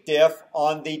date diff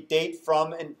on the date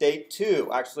from and date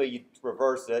to. Actually, you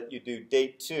reverse it. You do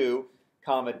date to,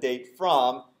 comma, date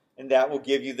from, and that will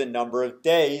give you the number of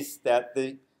days that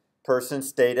the person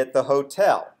stayed at the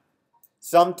hotel.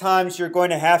 Sometimes you're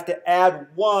going to have to add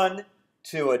 1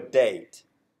 to a date.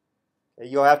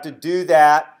 You'll have to do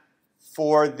that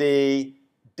for the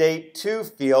date to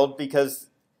field because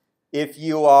if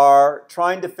you are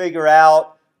trying to figure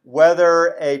out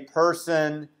whether a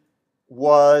person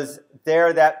was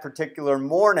there that particular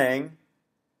morning,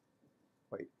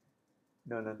 wait,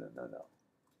 no.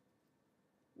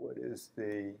 What is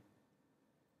the...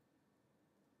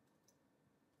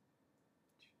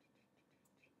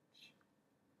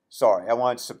 Sorry, I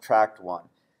want to subtract 1.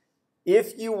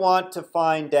 If you want to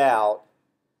find out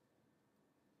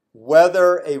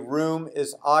whether a room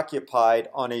is occupied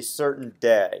on a certain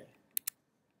day,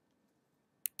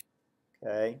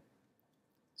 okay,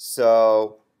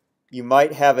 so you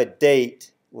might have a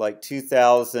date like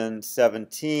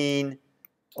 2017,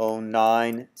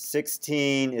 09,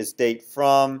 16 is date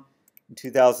from,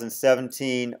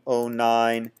 2017,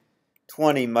 09,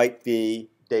 20 might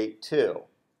be date to.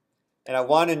 And I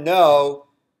want to know,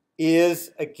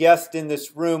 is a guest in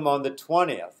this room on the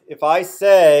 20th? If I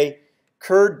say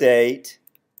cur date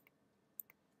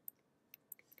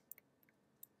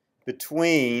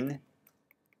between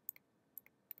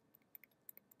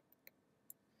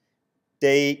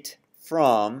date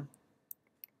from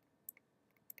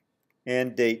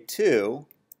and date to,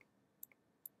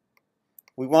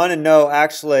 we want to know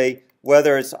actually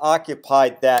whether it's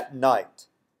occupied that night.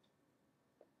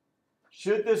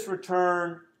 Should this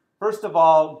return, first of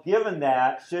all, given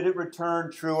that, should it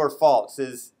return true or false?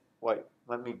 Wait,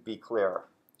 let me be clear.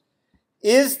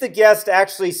 Is the guest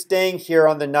actually staying here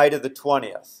on the night of the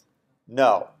 20th?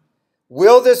 No.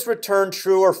 Will this return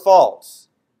true or false?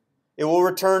 It will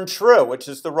return true, which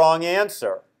is the wrong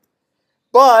answer.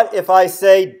 But if I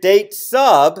say date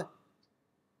sub,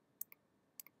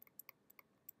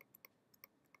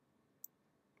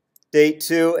 date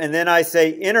 2, and then I say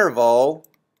interval,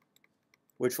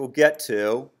 which we'll get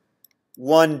to,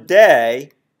 1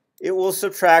 day, it will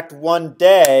subtract 1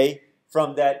 day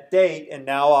from that date, and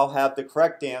now I'll have the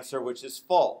correct answer, which is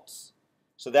false.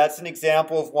 So that's an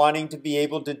example of wanting to be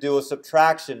able to do a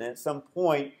subtraction. At some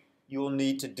point, you will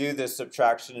need to do this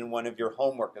subtraction in one of your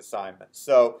homework assignments.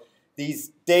 So these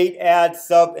date, add,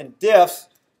 sub, and diffs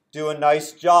do a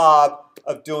nice job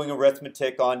of doing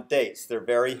arithmetic on dates. They're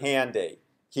very handy.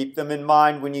 Keep them in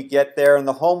mind when you get there in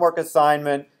the homework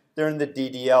assignment. They're in the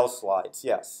DDL slides.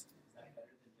 Yes?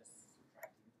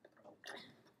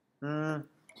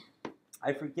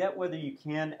 I forget whether you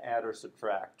can add or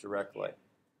subtract directly.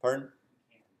 Pardon?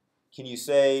 Can you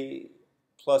say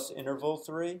plus interval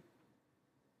 3? I did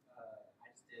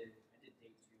date 2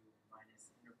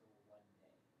 minus interval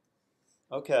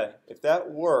 1 day. Okay, if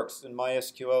that works, then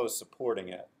MySQL is supporting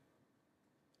it.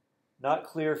 Not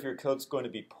clear if your code's going to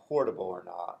be portable or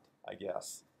not, I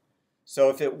guess. So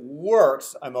if it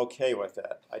works, I'm okay with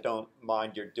it. I don't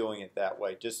mind you're doing it that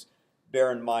way. Just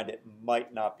bear in mind it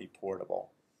might not be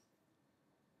portable.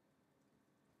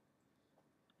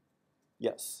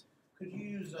 Yes? Could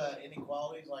you use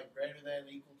inequalities like greater than,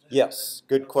 equal to? Yes,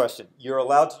 good question. You're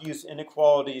allowed to use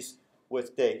inequalities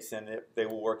with dates, and they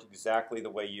will work exactly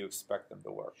the way you expect them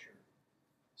to work. Sure.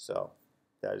 So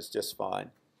that is just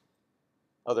fine.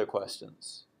 Other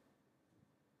questions?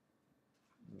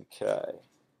 Okay.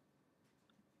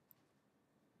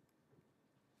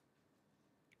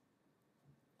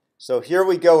 So here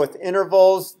we go with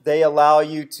intervals. They allow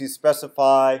you to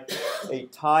specify a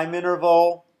time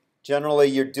interval. Generally,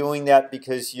 you're doing that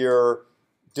because you're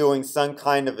doing some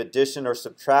kind of addition or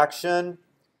subtraction,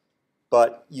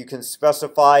 but you can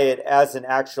specify it as an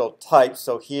actual type.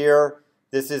 So here,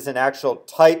 this is an actual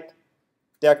type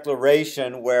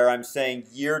declaration where I'm saying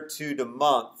year 2 to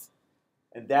month,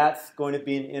 and that's going to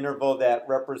be an interval that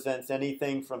represents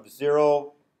anything from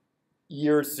 0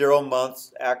 years, 0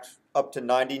 months, up to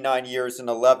 99 years and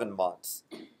 11 months.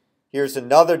 Here's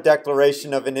another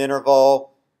declaration of an interval.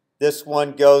 This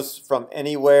one goes from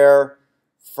anywhere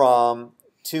from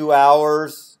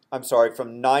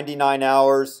from 99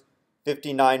 hours,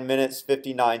 59 minutes,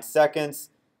 59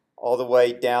 seconds, all the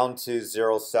way down to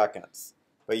 0 seconds.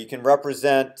 But you can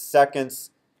represent seconds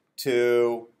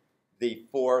to the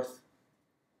 4th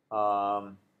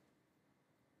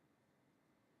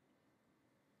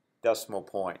decimal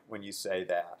point when you say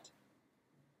that.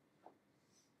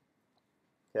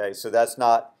 Okay, so that's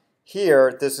not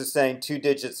here. This is saying 2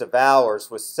 digits of hours.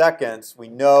 With seconds, we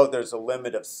know there's a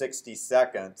limit of 60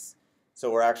 seconds. So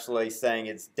we're actually saying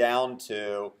it's down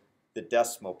to the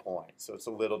decimal point. So it's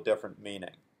a little different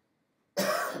meaning.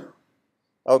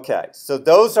 Okay, so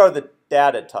those are the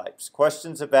data types.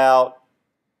 Questions about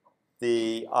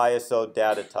the ISO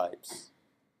data types.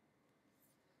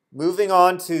 Moving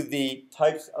on to the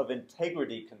types of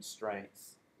integrity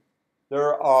constraints.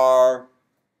 There are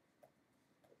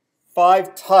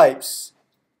 5 types,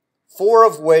 4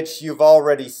 of which you've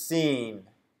already seen.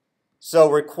 So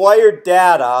required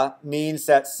data means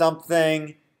that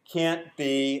something can't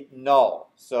be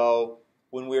null. So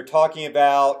when we were talking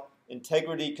about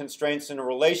integrity constraints in a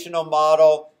relational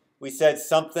model, we said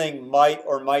something might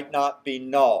or might not be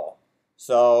null.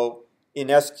 So in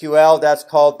SQL, that's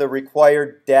called the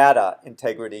required data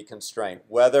integrity constraint,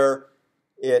 whether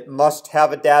it must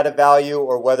have a data value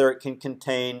or whether it can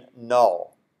contain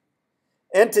null.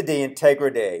 Entity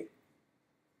integrity.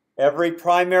 Every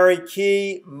primary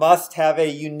key must have a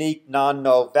unique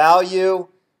non-null value.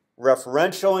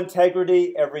 Referential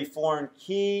integrity. Every foreign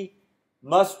key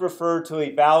must refer to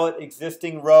a valid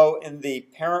existing row in the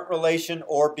parent relation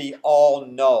or be all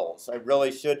nulls. I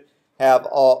really should have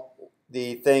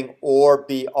the thing or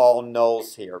be all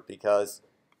nulls here because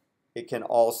it can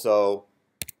also,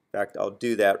 in fact, I'll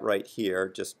do that right here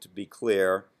just to be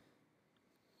clear.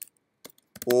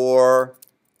 Or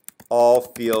all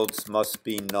fields must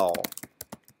be null.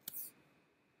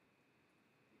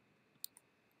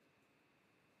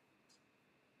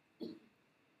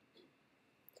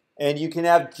 And you can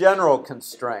have general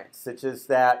constraints, such as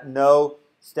that no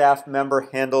staff member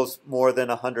handles more than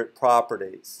 100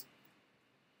 properties.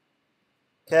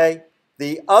 Okay?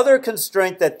 The other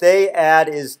constraint that they add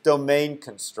is domain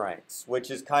constraints,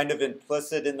 which is kind of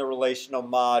implicit in the relational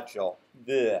model.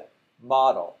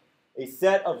 A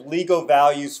set of legal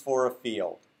values for a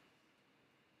field.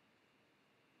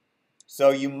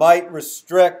 So you might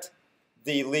restrict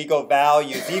the legal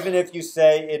values. Even if you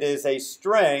say it is a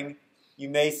string, you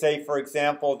may say, for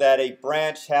example, that a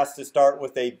branch has to start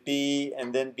with a B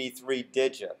and then be 3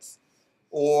 digits.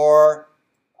 Or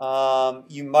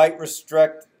you might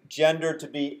restrict gender to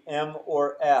be M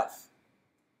or F.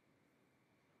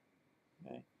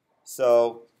 Okay.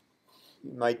 So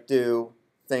you might do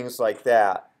things like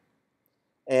that.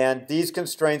 And these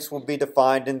constraints will be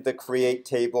defined in the create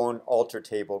table and alter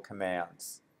table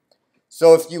commands.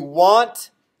 So if you want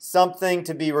something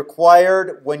to be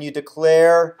required when you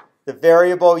declare the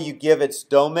variable, you give its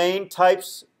domain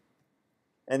types,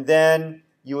 and then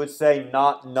you would say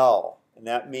not null. And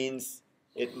that means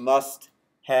it must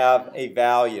have a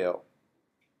value.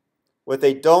 With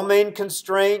a domain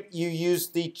constraint, you use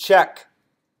the check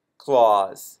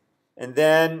clause. And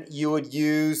then you would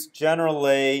use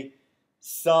generally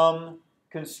some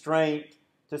constraint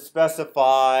to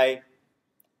specify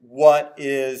what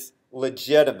is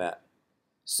legitimate.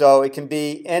 So it can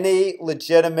be any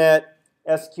legitimate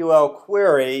SQL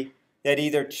query that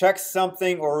either checks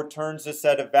something or returns a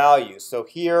set of values. So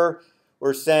here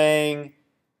we're saying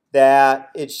that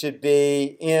it should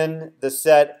be in the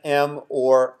set M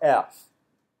or F.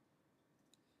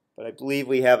 But I believe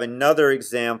we have another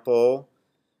example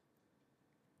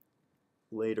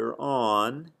later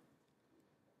on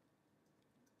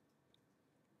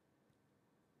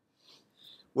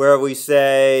where we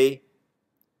say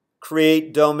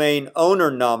create domain owner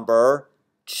number,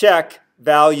 check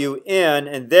value in,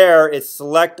 and there it's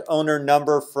select owner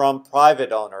number from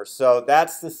private owner. So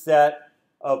that's the set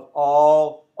of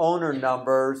all owner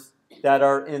numbers that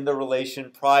are in the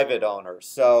relation private owner.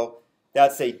 So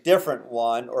that's a different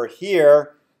one. Or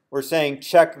here we're saying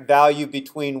check value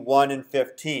between 1 and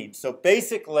 15. So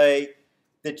basically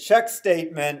the check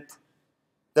statement,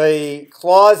 the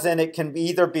clause in it can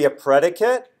either be a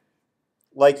predicate,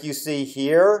 like you see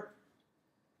here.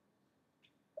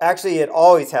 Actually, it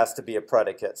always has to be a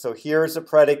predicate. So here's a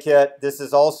predicate. This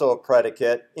is also a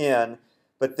predicate, in.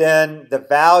 But then the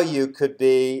value could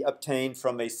be obtained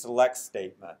from a select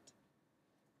statement.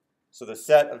 So the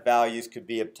set of values could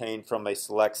be obtained from a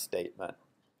select statement.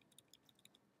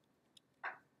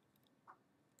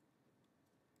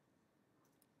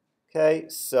 Okay,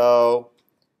 so,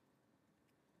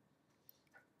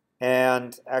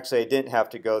 and actually I didn't have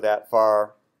to go that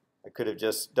far. I could have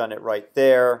just done it right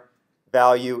there.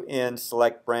 Value in,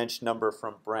 select branch number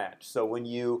from branch. So when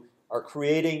you are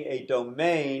creating a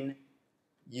domain,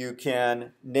 you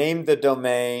can name the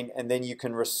domain and then you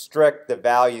can restrict the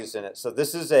values in it. So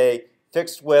this is a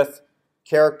fixed width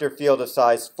character field of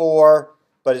size 4,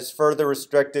 but it's further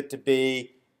restricted to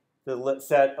be the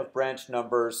set of branch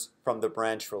numbers from the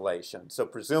branch relation. So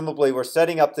presumably we're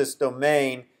setting up this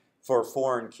domain for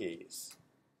foreign keys.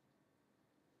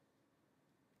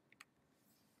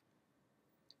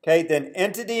 Okay, then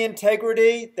entity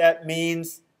integrity, that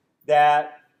means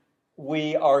that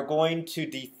we are going to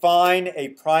define a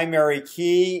primary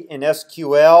key in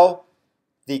SQL.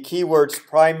 The keywords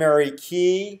primary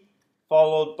key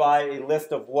followed by a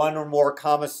list of 1 or more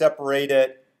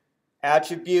comma-separated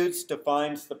attributes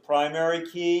defines the primary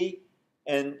key,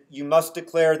 and you must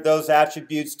declare those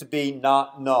attributes to be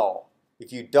not null.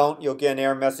 If you don't, you'll get an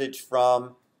error message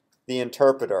from the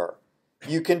interpreter.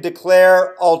 You can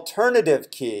declare alternative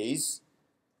keys,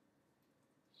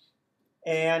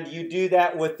 and you do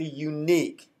that with the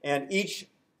unique. And each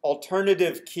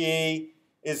alternative key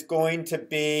is going to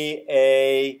be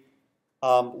a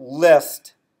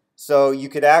list. So you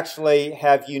could actually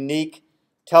have unique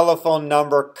telephone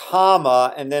number,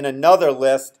 comma, and then another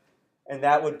list, and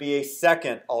that would be a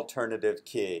second alternative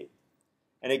key.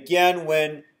 And again,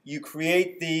 when you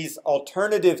create these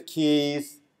alternative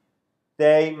keys,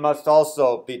 they must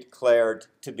also be declared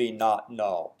to be not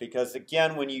null. Because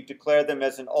again, when you declare them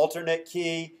as an alternate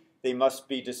key, they must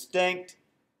be distinct.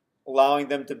 Allowing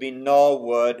them to be null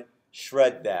would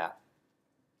shred that.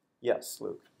 Yes,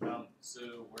 Luke.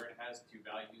 So where it has 2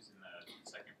 values in the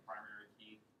second primary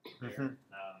key, there,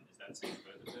 is that saying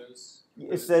both of those?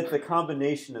 It said the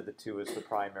combination of the 2 is the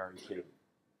primary key.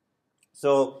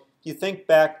 So if you think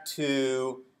back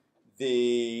to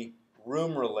the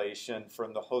room relation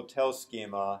from the hotel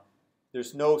schema,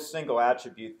 there's no single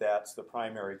attribute that's the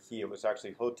primary key. It was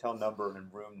actually hotel number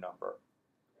and room number.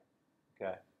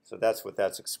 Okay. So that's what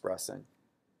that's expressing.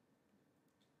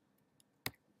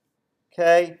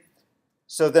 Okay,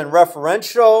 so then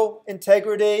referential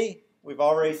integrity, we've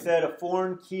already said a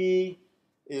foreign key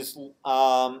is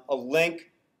a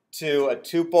link to a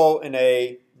tuple in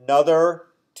another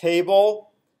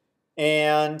table.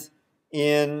 And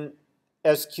in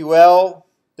SQL,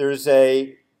 there's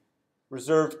a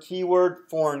reserved keyword,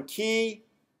 foreign key,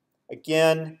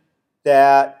 again,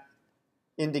 that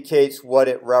indicates what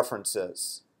it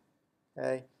references.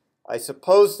 Okay? I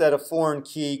suppose that a foreign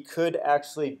key could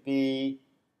actually be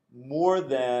more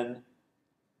than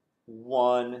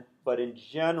one, but in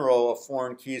general, a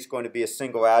foreign key is going to be a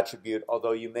single attribute,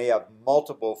 although you may have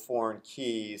multiple foreign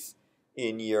keys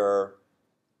in your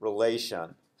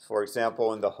relation. For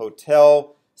example, in the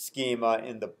hotel schema,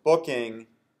 in the booking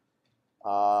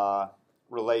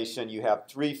relation, you have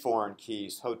 3 foreign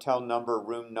keys: hotel number,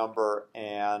 room number,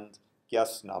 and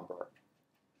guest number.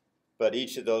 But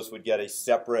each of those would get a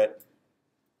separate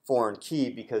foreign key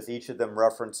because each of them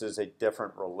references a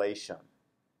different relation.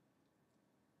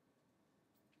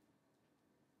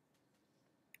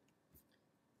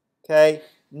 Okay,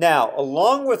 now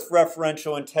along with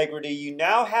referential integrity, you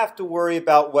now have to worry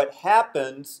about what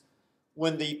happens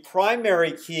when the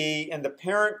primary key in the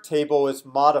parent table is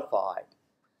modified.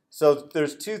 So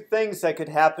there's 2 things that could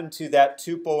happen to that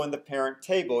tuple in the parent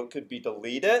table. It could be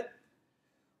deleted,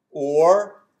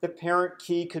 or the parent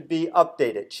key could be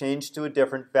updated, changed to a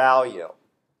different value.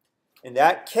 In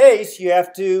that case, you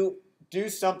have to do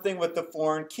something with the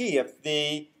foreign key. If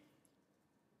the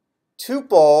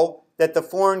tuple that the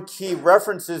foreign key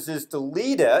references is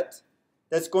deleted,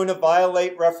 that's going to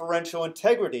violate referential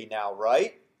integrity now,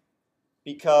 right?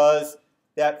 Because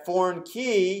that foreign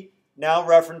key now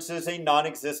references a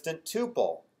non-existent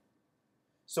tuple.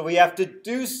 So we have to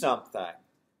do something.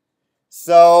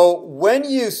 So when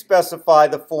you specify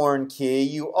the foreign key,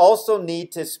 you also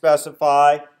need to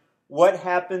specify what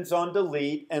happens on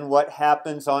delete and what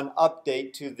happens on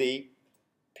update to the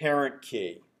parent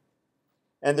key.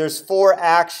 And there's 4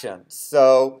 actions.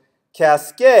 So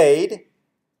cascade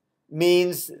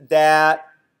means that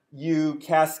you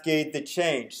cascade the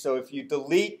change. So if you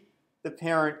delete the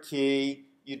parent key,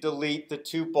 you delete the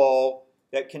tuple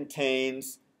that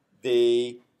contains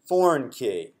the foreign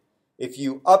key. If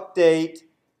you update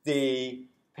the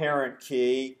parent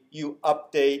key, you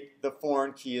update the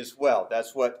foreign key as well.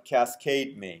 That's what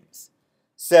cascade means.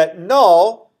 Set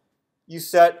null, you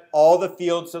set all the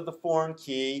fields of the foreign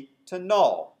key to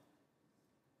null.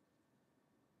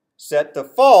 Set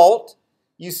default,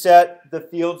 you set the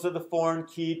fields of the foreign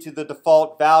key to the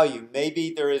default value.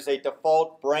 Maybe there is a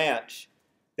default branch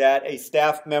that a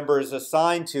staff member is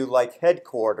assigned to, like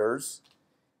headquarters,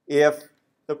 if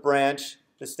the branch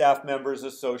the staff member is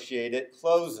associated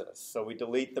closes. So we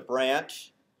delete the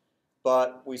branch,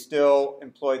 but we still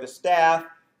employ the staff.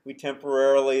 We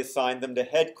temporarily assign them to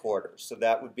headquarters. So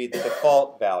that would be the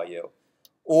default value.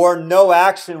 Or no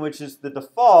action, which is the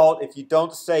default. If you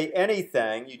don't say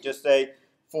anything, you just say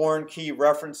foreign key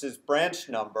references branch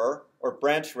number, or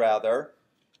branch rather,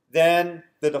 then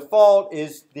the default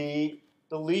is the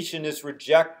deletion is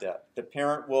rejected. The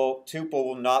parent tuple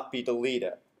will not be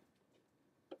deleted.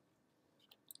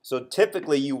 So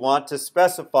typically you want to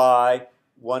specify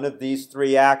one of these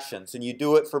 3 actions, and you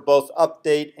do it for both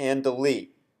update and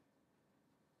delete.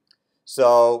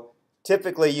 So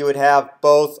typically you would have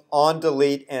both on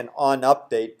delete and on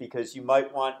update because you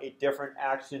might want a different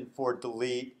action for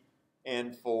delete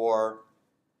and for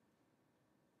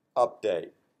update.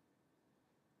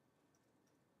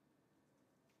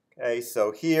 Okay,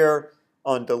 so here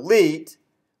on delete,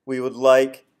 we would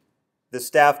like the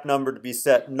staff number to be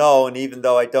set null, and even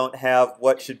though I don't have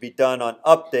what should be done on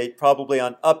update, probably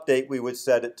on update we would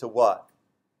set it to what?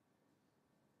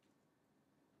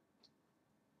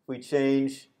 If we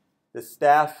change the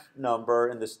staff number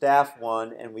and the staff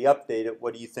one and we update it,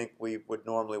 what do you think we would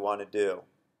normally want to do?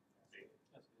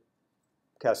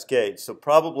 Cascade. So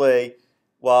probably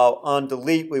while on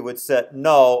delete we would set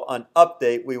null, on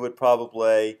update we would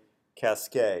probably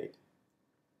cascade.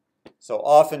 So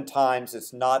oftentimes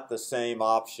it's not the same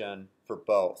option for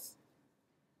both.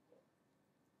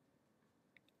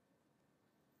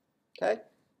 Okay?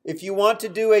 If you want to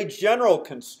do a general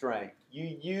constraint,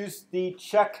 you use the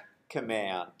check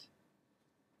command.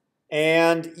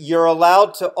 And you're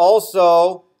allowed to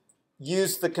also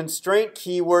use the constraint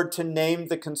keyword to name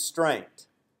the constraint.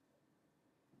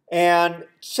 And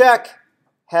check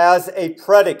has a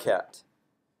predicate.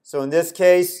 So in this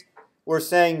case, we're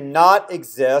saying not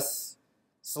exists.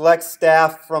 Select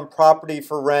staff from property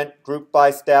for rent, grouped by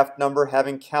staff number,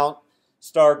 having count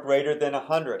star greater than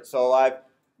 100. So I've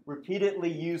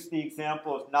repeatedly used the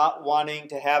example of not wanting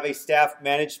to have a staff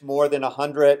manage more than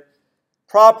 100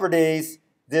 properties,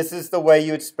 this is the way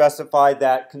you would specify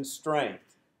that constraint.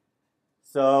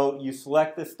 So you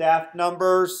select the staff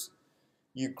numbers,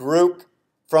 you group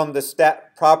from the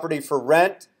property for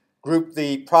rent, group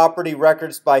the property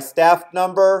records by staff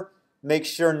number, make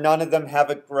sure none of them have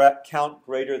a count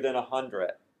greater than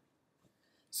 100.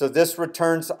 So this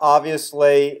returns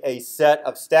obviously a set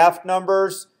of staff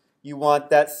numbers. You want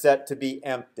that set to be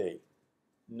empty,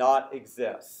 not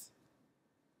exists.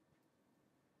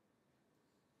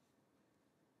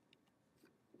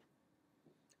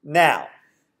 Now,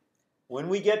 when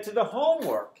we get to the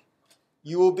homework,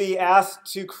 you will be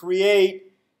asked to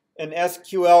create an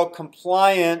SQL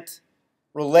compliant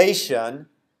relation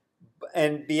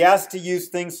and be asked to use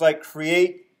things like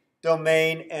create,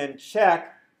 domain, and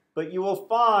check, but you will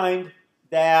find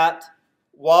that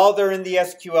while they're in the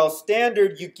SQL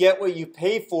standard, you get what you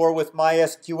pay for with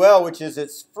MySQL, which is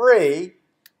it's free,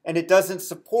 and it doesn't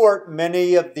support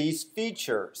many of these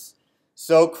features.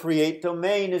 So create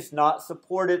domain is not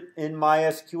supported in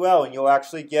MySQL, and you'll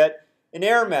actually get an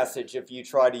error message if you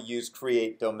try to use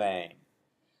create domain.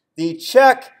 The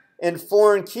check and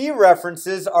foreign key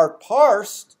references are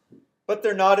parsed, but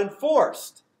they're not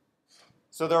enforced.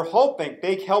 So they're hoping,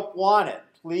 big help wanted,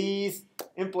 please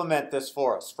implement this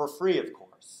for us, for free of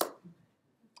course.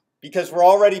 Because we're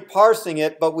already parsing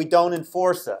it, but we don't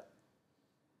enforce it.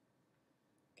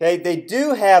 Okay, they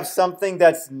do have something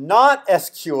that's not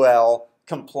SQL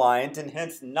compliant and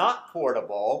hence not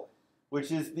portable,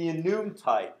 which is the enum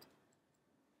type.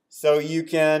 So you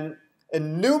can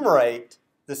enumerate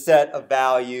the set of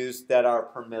values that are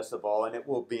permissible and it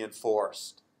will be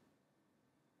enforced.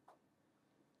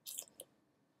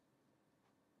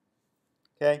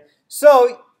 Okay,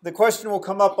 so the question will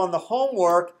come up on the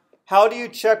homework, how do you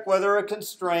check whether a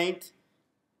constraint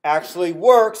actually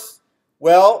works?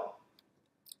 Well,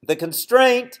 the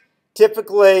constraint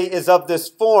typically is of this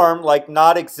form, like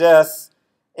not exists,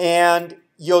 and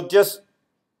you'll just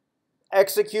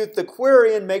execute the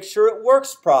query and make sure it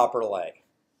works properly.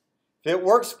 If it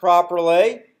works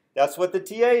properly, that's what the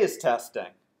TA is testing.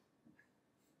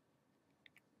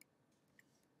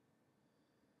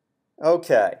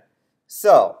 Okay,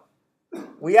 so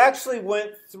we actually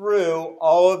went through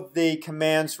all of the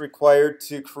commands required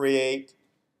to create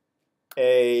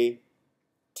a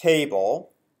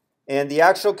table. And the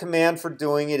actual command for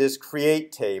doing it is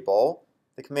create table.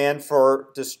 The command for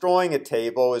destroying a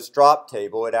table is drop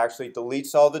table. It actually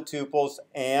deletes all the tuples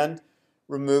and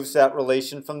removes that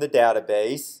relation from the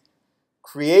database.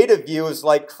 Create a view is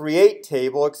like create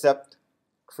table except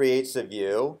creates a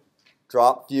view.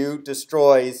 Drop view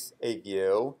destroys a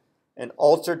view. And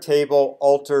alter table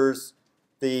alters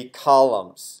the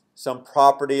columns, some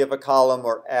property of a column,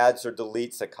 or adds or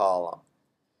deletes a column.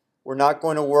 We're not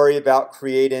going to worry about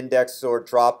create index or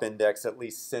drop index, at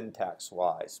least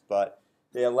syntax-wise, but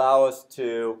they allow us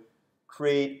to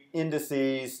create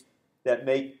indices that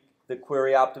make the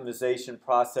query optimization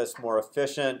process more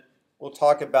efficient. We'll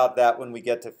talk about that when we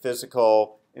get to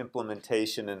physical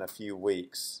implementation in a few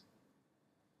weeks.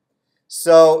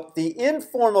 So the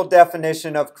informal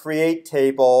definition of create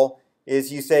table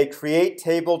is you say create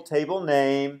table, table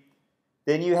name.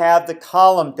 Then you have the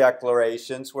column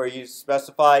declarations where you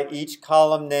specify each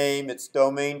column name, its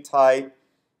domain type,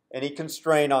 any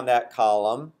constraint on that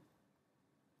column.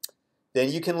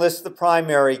 Then you can list the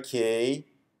primary key.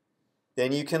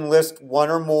 Then you can list one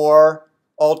or more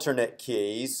alternate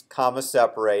keys, comma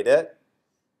separated.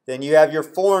 Then you have your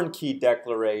foreign key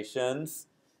declarations.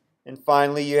 And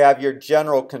finally, you have your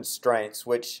general constraints,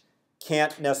 which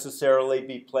can't necessarily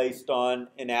be placed on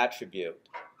an attribute.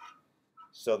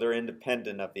 So they're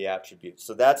independent of the attributes.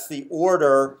 So that's the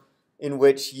order in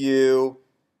which you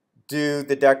do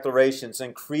the declarations.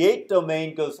 And create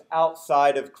domain goes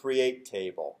outside of create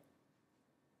table.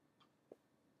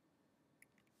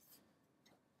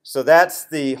 So that's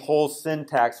the whole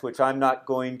syntax, which I'm not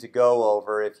going to go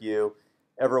over. If you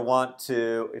ever want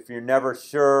to, if you're never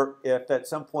sure, if at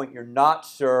some point you're not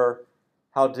sure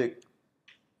how to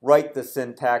write the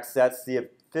syntax, that's the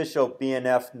official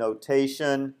BNF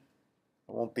notation.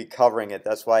 I won't be covering it.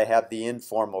 That's why I have the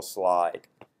informal slide.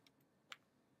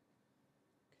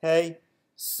 Okay,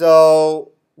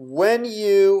 so when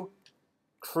you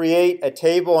create a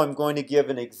table, I'm going to give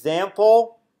an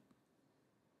example.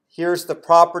 Here's the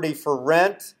property for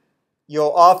rent.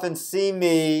 You'll often see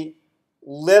me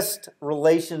list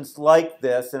relations like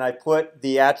this, and I put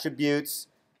the attributes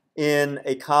in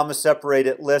a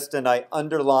comma-separated list, and I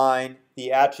underline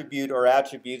the attribute or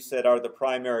attributes that are the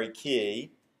primary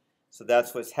key. So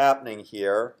that's what's happening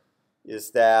here.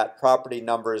 is that property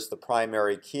number is the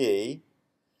primary key.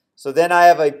 So then I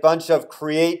have a bunch of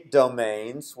create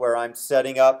domains where I'm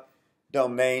setting up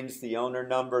domains, the owner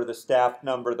number, the staff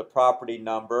number, the property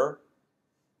number.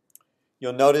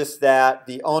 You'll notice that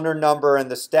the owner number and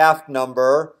the staff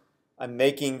number, I'm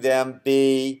making them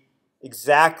be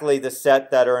exactly the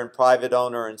set that are in private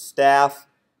owner and staff,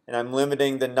 and I'm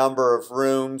limiting the number of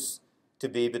rooms to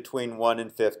be between 1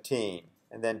 and 15.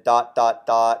 And then ...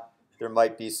 there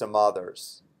might be some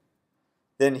others.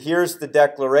 Then here's the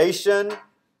declaration.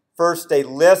 First, a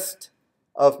list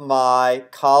of my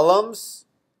columns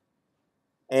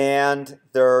and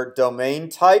their domain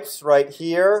types right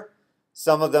here.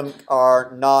 Some of them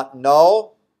are not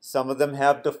null. Some of them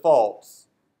have defaults.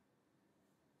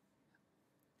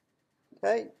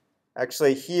 Okay.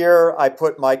 Actually, here I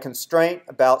put my constraint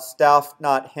about staff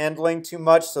not handling too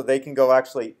much, so they can go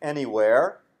actually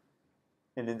anywhere.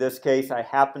 And in this case, I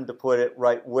happen to put it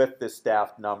right with the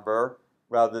staff number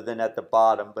rather than at the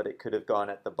bottom, but it could have gone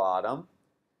at the bottom.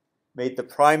 Made the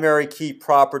primary key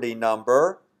property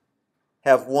number,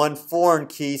 have one foreign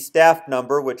key staff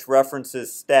number, which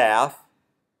references staff.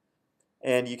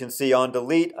 And you can see on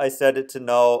delete, I set it to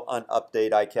null. On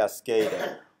update, I cascade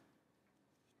it.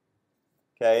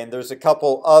 Okay, and there's a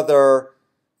couple other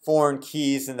foreign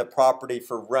keys in the property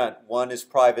for rent. One is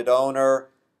private owner,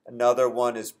 another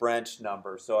one is branch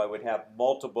number. So I would have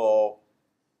multiple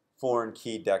foreign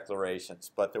key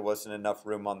declarations, but there wasn't enough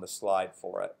room on the slide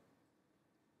for it.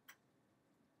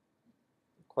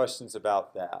 Questions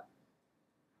about that?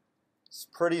 It's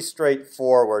pretty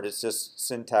straightforward. It's just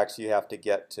syntax you have to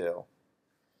get to.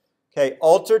 Okay,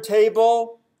 alter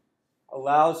table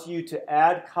allows you to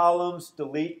add columns,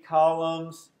 delete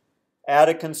columns, add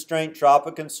a constraint, drop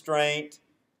a constraint.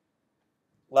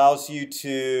 Allows you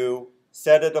to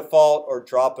set a default or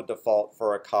drop a default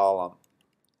for a column.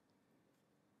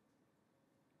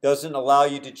 Doesn't allow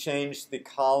you to change the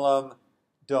column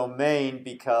domain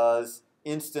because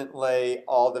instantly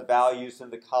all the values in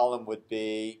the column would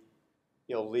be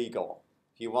illegal.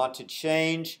 If you want to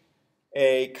change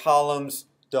a column's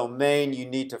domain, you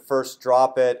need to first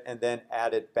drop it and then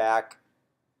add it back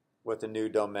with a new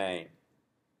domain.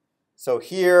 So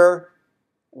here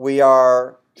we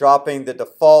are dropping the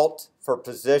default for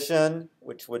position,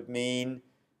 which would mean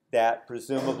that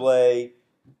presumably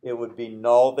it would be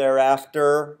null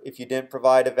thereafter if you didn't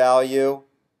provide a value,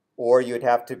 or you'd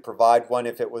have to provide one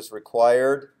if it was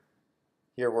required.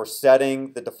 Here we're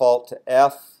setting the default to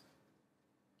F.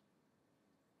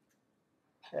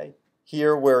 Okay.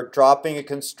 Here we're dropping a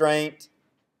constraint,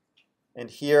 and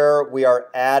here we are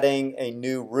adding a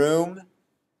new room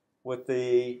with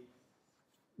the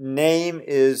name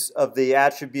of the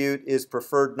attribute is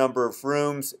preferred number of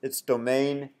rooms. Its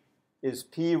domain is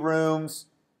p rooms.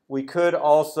 We could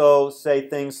also say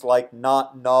things like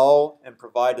not null and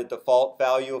provide a default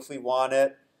value if we want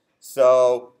it.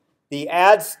 So the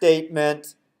add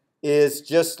statement is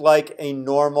just like a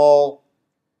normal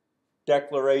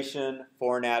declaration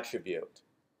for an attribute.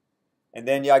 And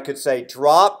then I could say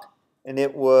drop, and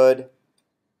it would,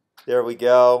 there we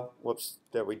go, whoops,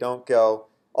 there we don't go.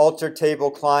 Alter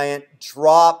table client,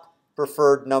 drop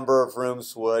preferred number of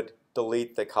rooms would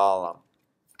delete the column.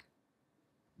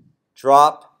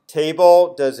 Drop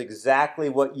table does exactly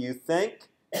what you think,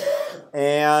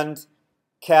 and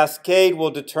cascade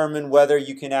will determine whether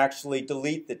you can actually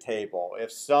delete the table.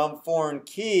 If some foreign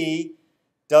key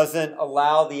doesn't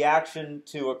allow the action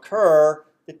to occur,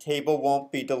 the table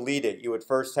won't be deleted. You would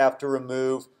first have to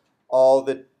remove all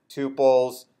the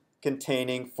tuples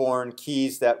containing foreign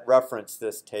keys that reference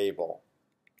this table.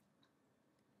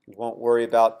 You won't worry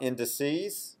about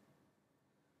indices.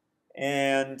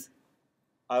 And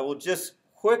I will just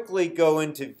quickly go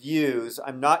into views.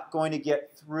 I'm not going to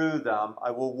get through them.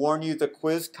 I will warn you the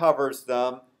quiz covers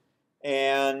them,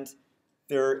 and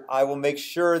I will make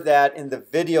sure that in the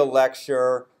video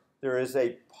lecture there is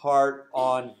a part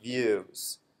on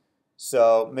views.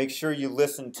 So make sure you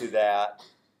listen to that.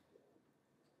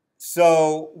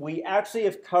 So we actually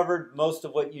have covered most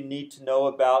of what you need to know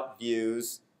about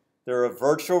views. They're a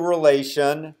virtual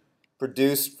relation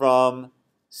produced from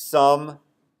some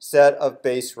set of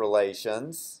base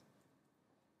relations.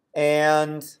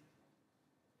 And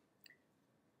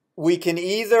we can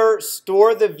either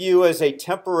store the view as a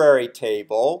temporary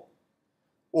table,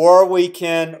 or we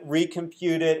can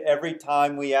recompute it every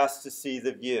time we ask to see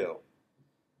the view.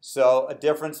 So a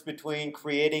difference between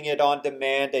creating it on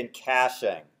demand and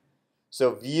caching.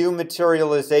 So view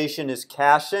materialization is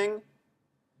caching.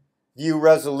 View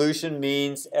resolution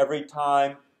means every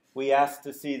time we ask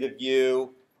to see the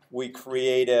view, we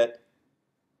create it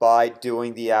by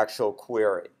doing the actual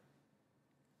query.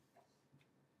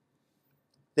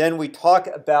 Then we talk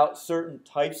about certain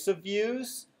types of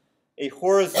views. A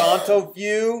horizontal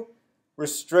view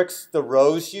restricts the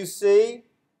rows you see.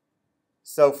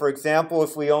 So for example,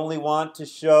 if we only want to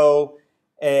show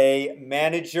a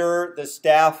manager, the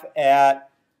staff at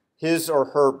his or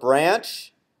her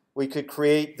branch, we could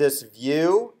create this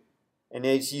view. And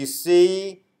as you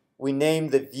see, we name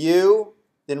the view.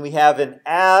 Then we have an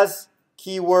as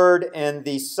keyword and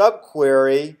the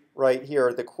subquery right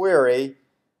here, the query,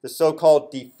 the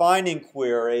so-called defining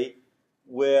query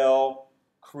will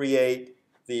create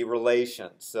the relation.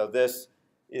 So this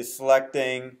is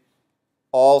selecting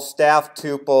all staff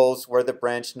tuples where the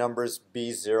branch number is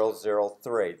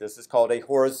B003. This is called a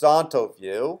horizontal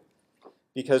view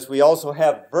because we also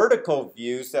have vertical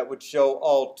views that would show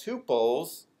all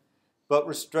tuples but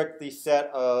restrict the set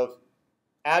of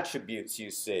attributes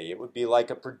you see. It would be like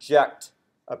a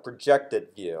projected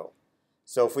view.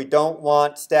 So if we don't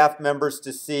want staff members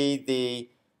to see the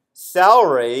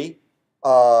salary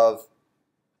of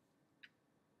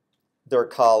their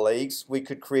colleagues, we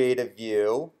could create a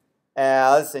view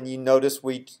as, and you notice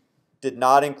we did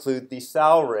not include the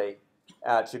salary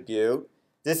attribute.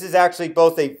 This is actually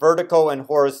both a vertical and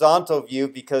horizontal view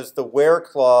because the where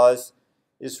clause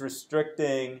is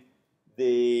restricting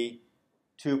the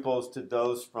tuples to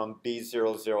those from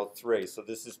B003. So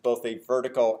this is both a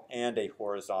vertical and a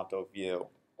horizontal view.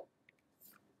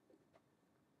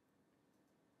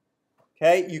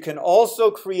 Okay, you can also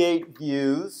create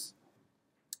views,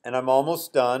 and I'm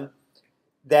almost done,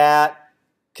 that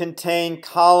contain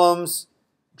columns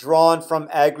drawn from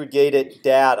aggregated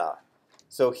data.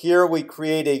 So here we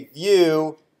create a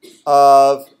view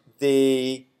of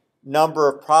the number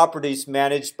of properties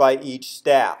managed by each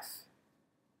staff.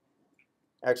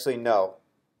 Actually, no.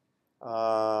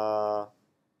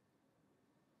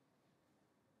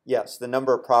 Yes, the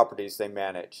number of properties they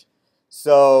manage.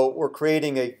 So we're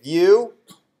creating a view.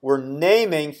 We're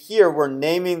naming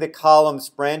the columns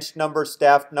branch number,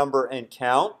 staff number, and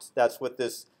count. That's what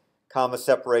this comma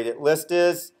separated list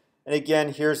is. And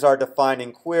again, here's our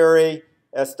defining query,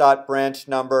 s.branch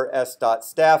number,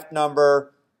 s.staff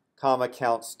number, comma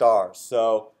count stars.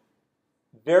 So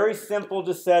very simple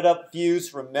to set up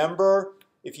views. Remember,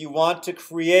 if you want to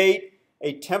create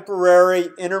a temporary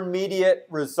intermediate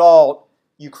result,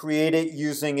 you create it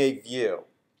using a view.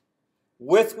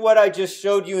 With what I just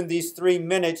showed you in these 3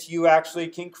 minutes, you actually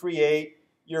can create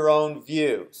your own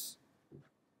views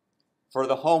for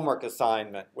the homework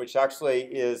assignment, which actually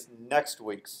is next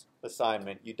week's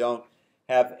assignment. You don't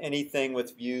have anything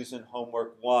with views in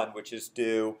homework 1, which is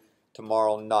due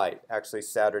tomorrow night, actually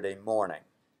Saturday morning.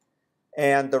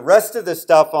 And the rest of the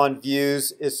stuff on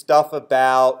views is stuff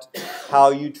about how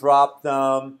you drop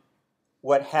them,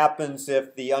 what happens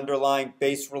if the underlying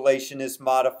base relation is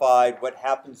modified, what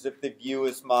happens if the view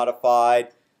is modified.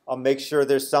 I'll make sure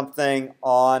there's something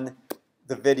on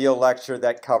the video lecture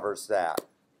that covers that.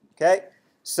 Okay?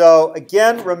 So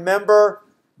again, remember,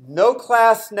 no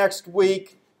class next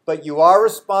week, but you are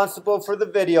responsible for the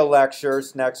video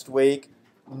lectures next week.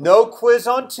 No quiz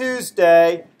on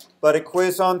Tuesday, but a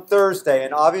quiz on Thursday,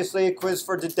 and obviously a quiz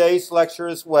for today's lecture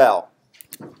as well.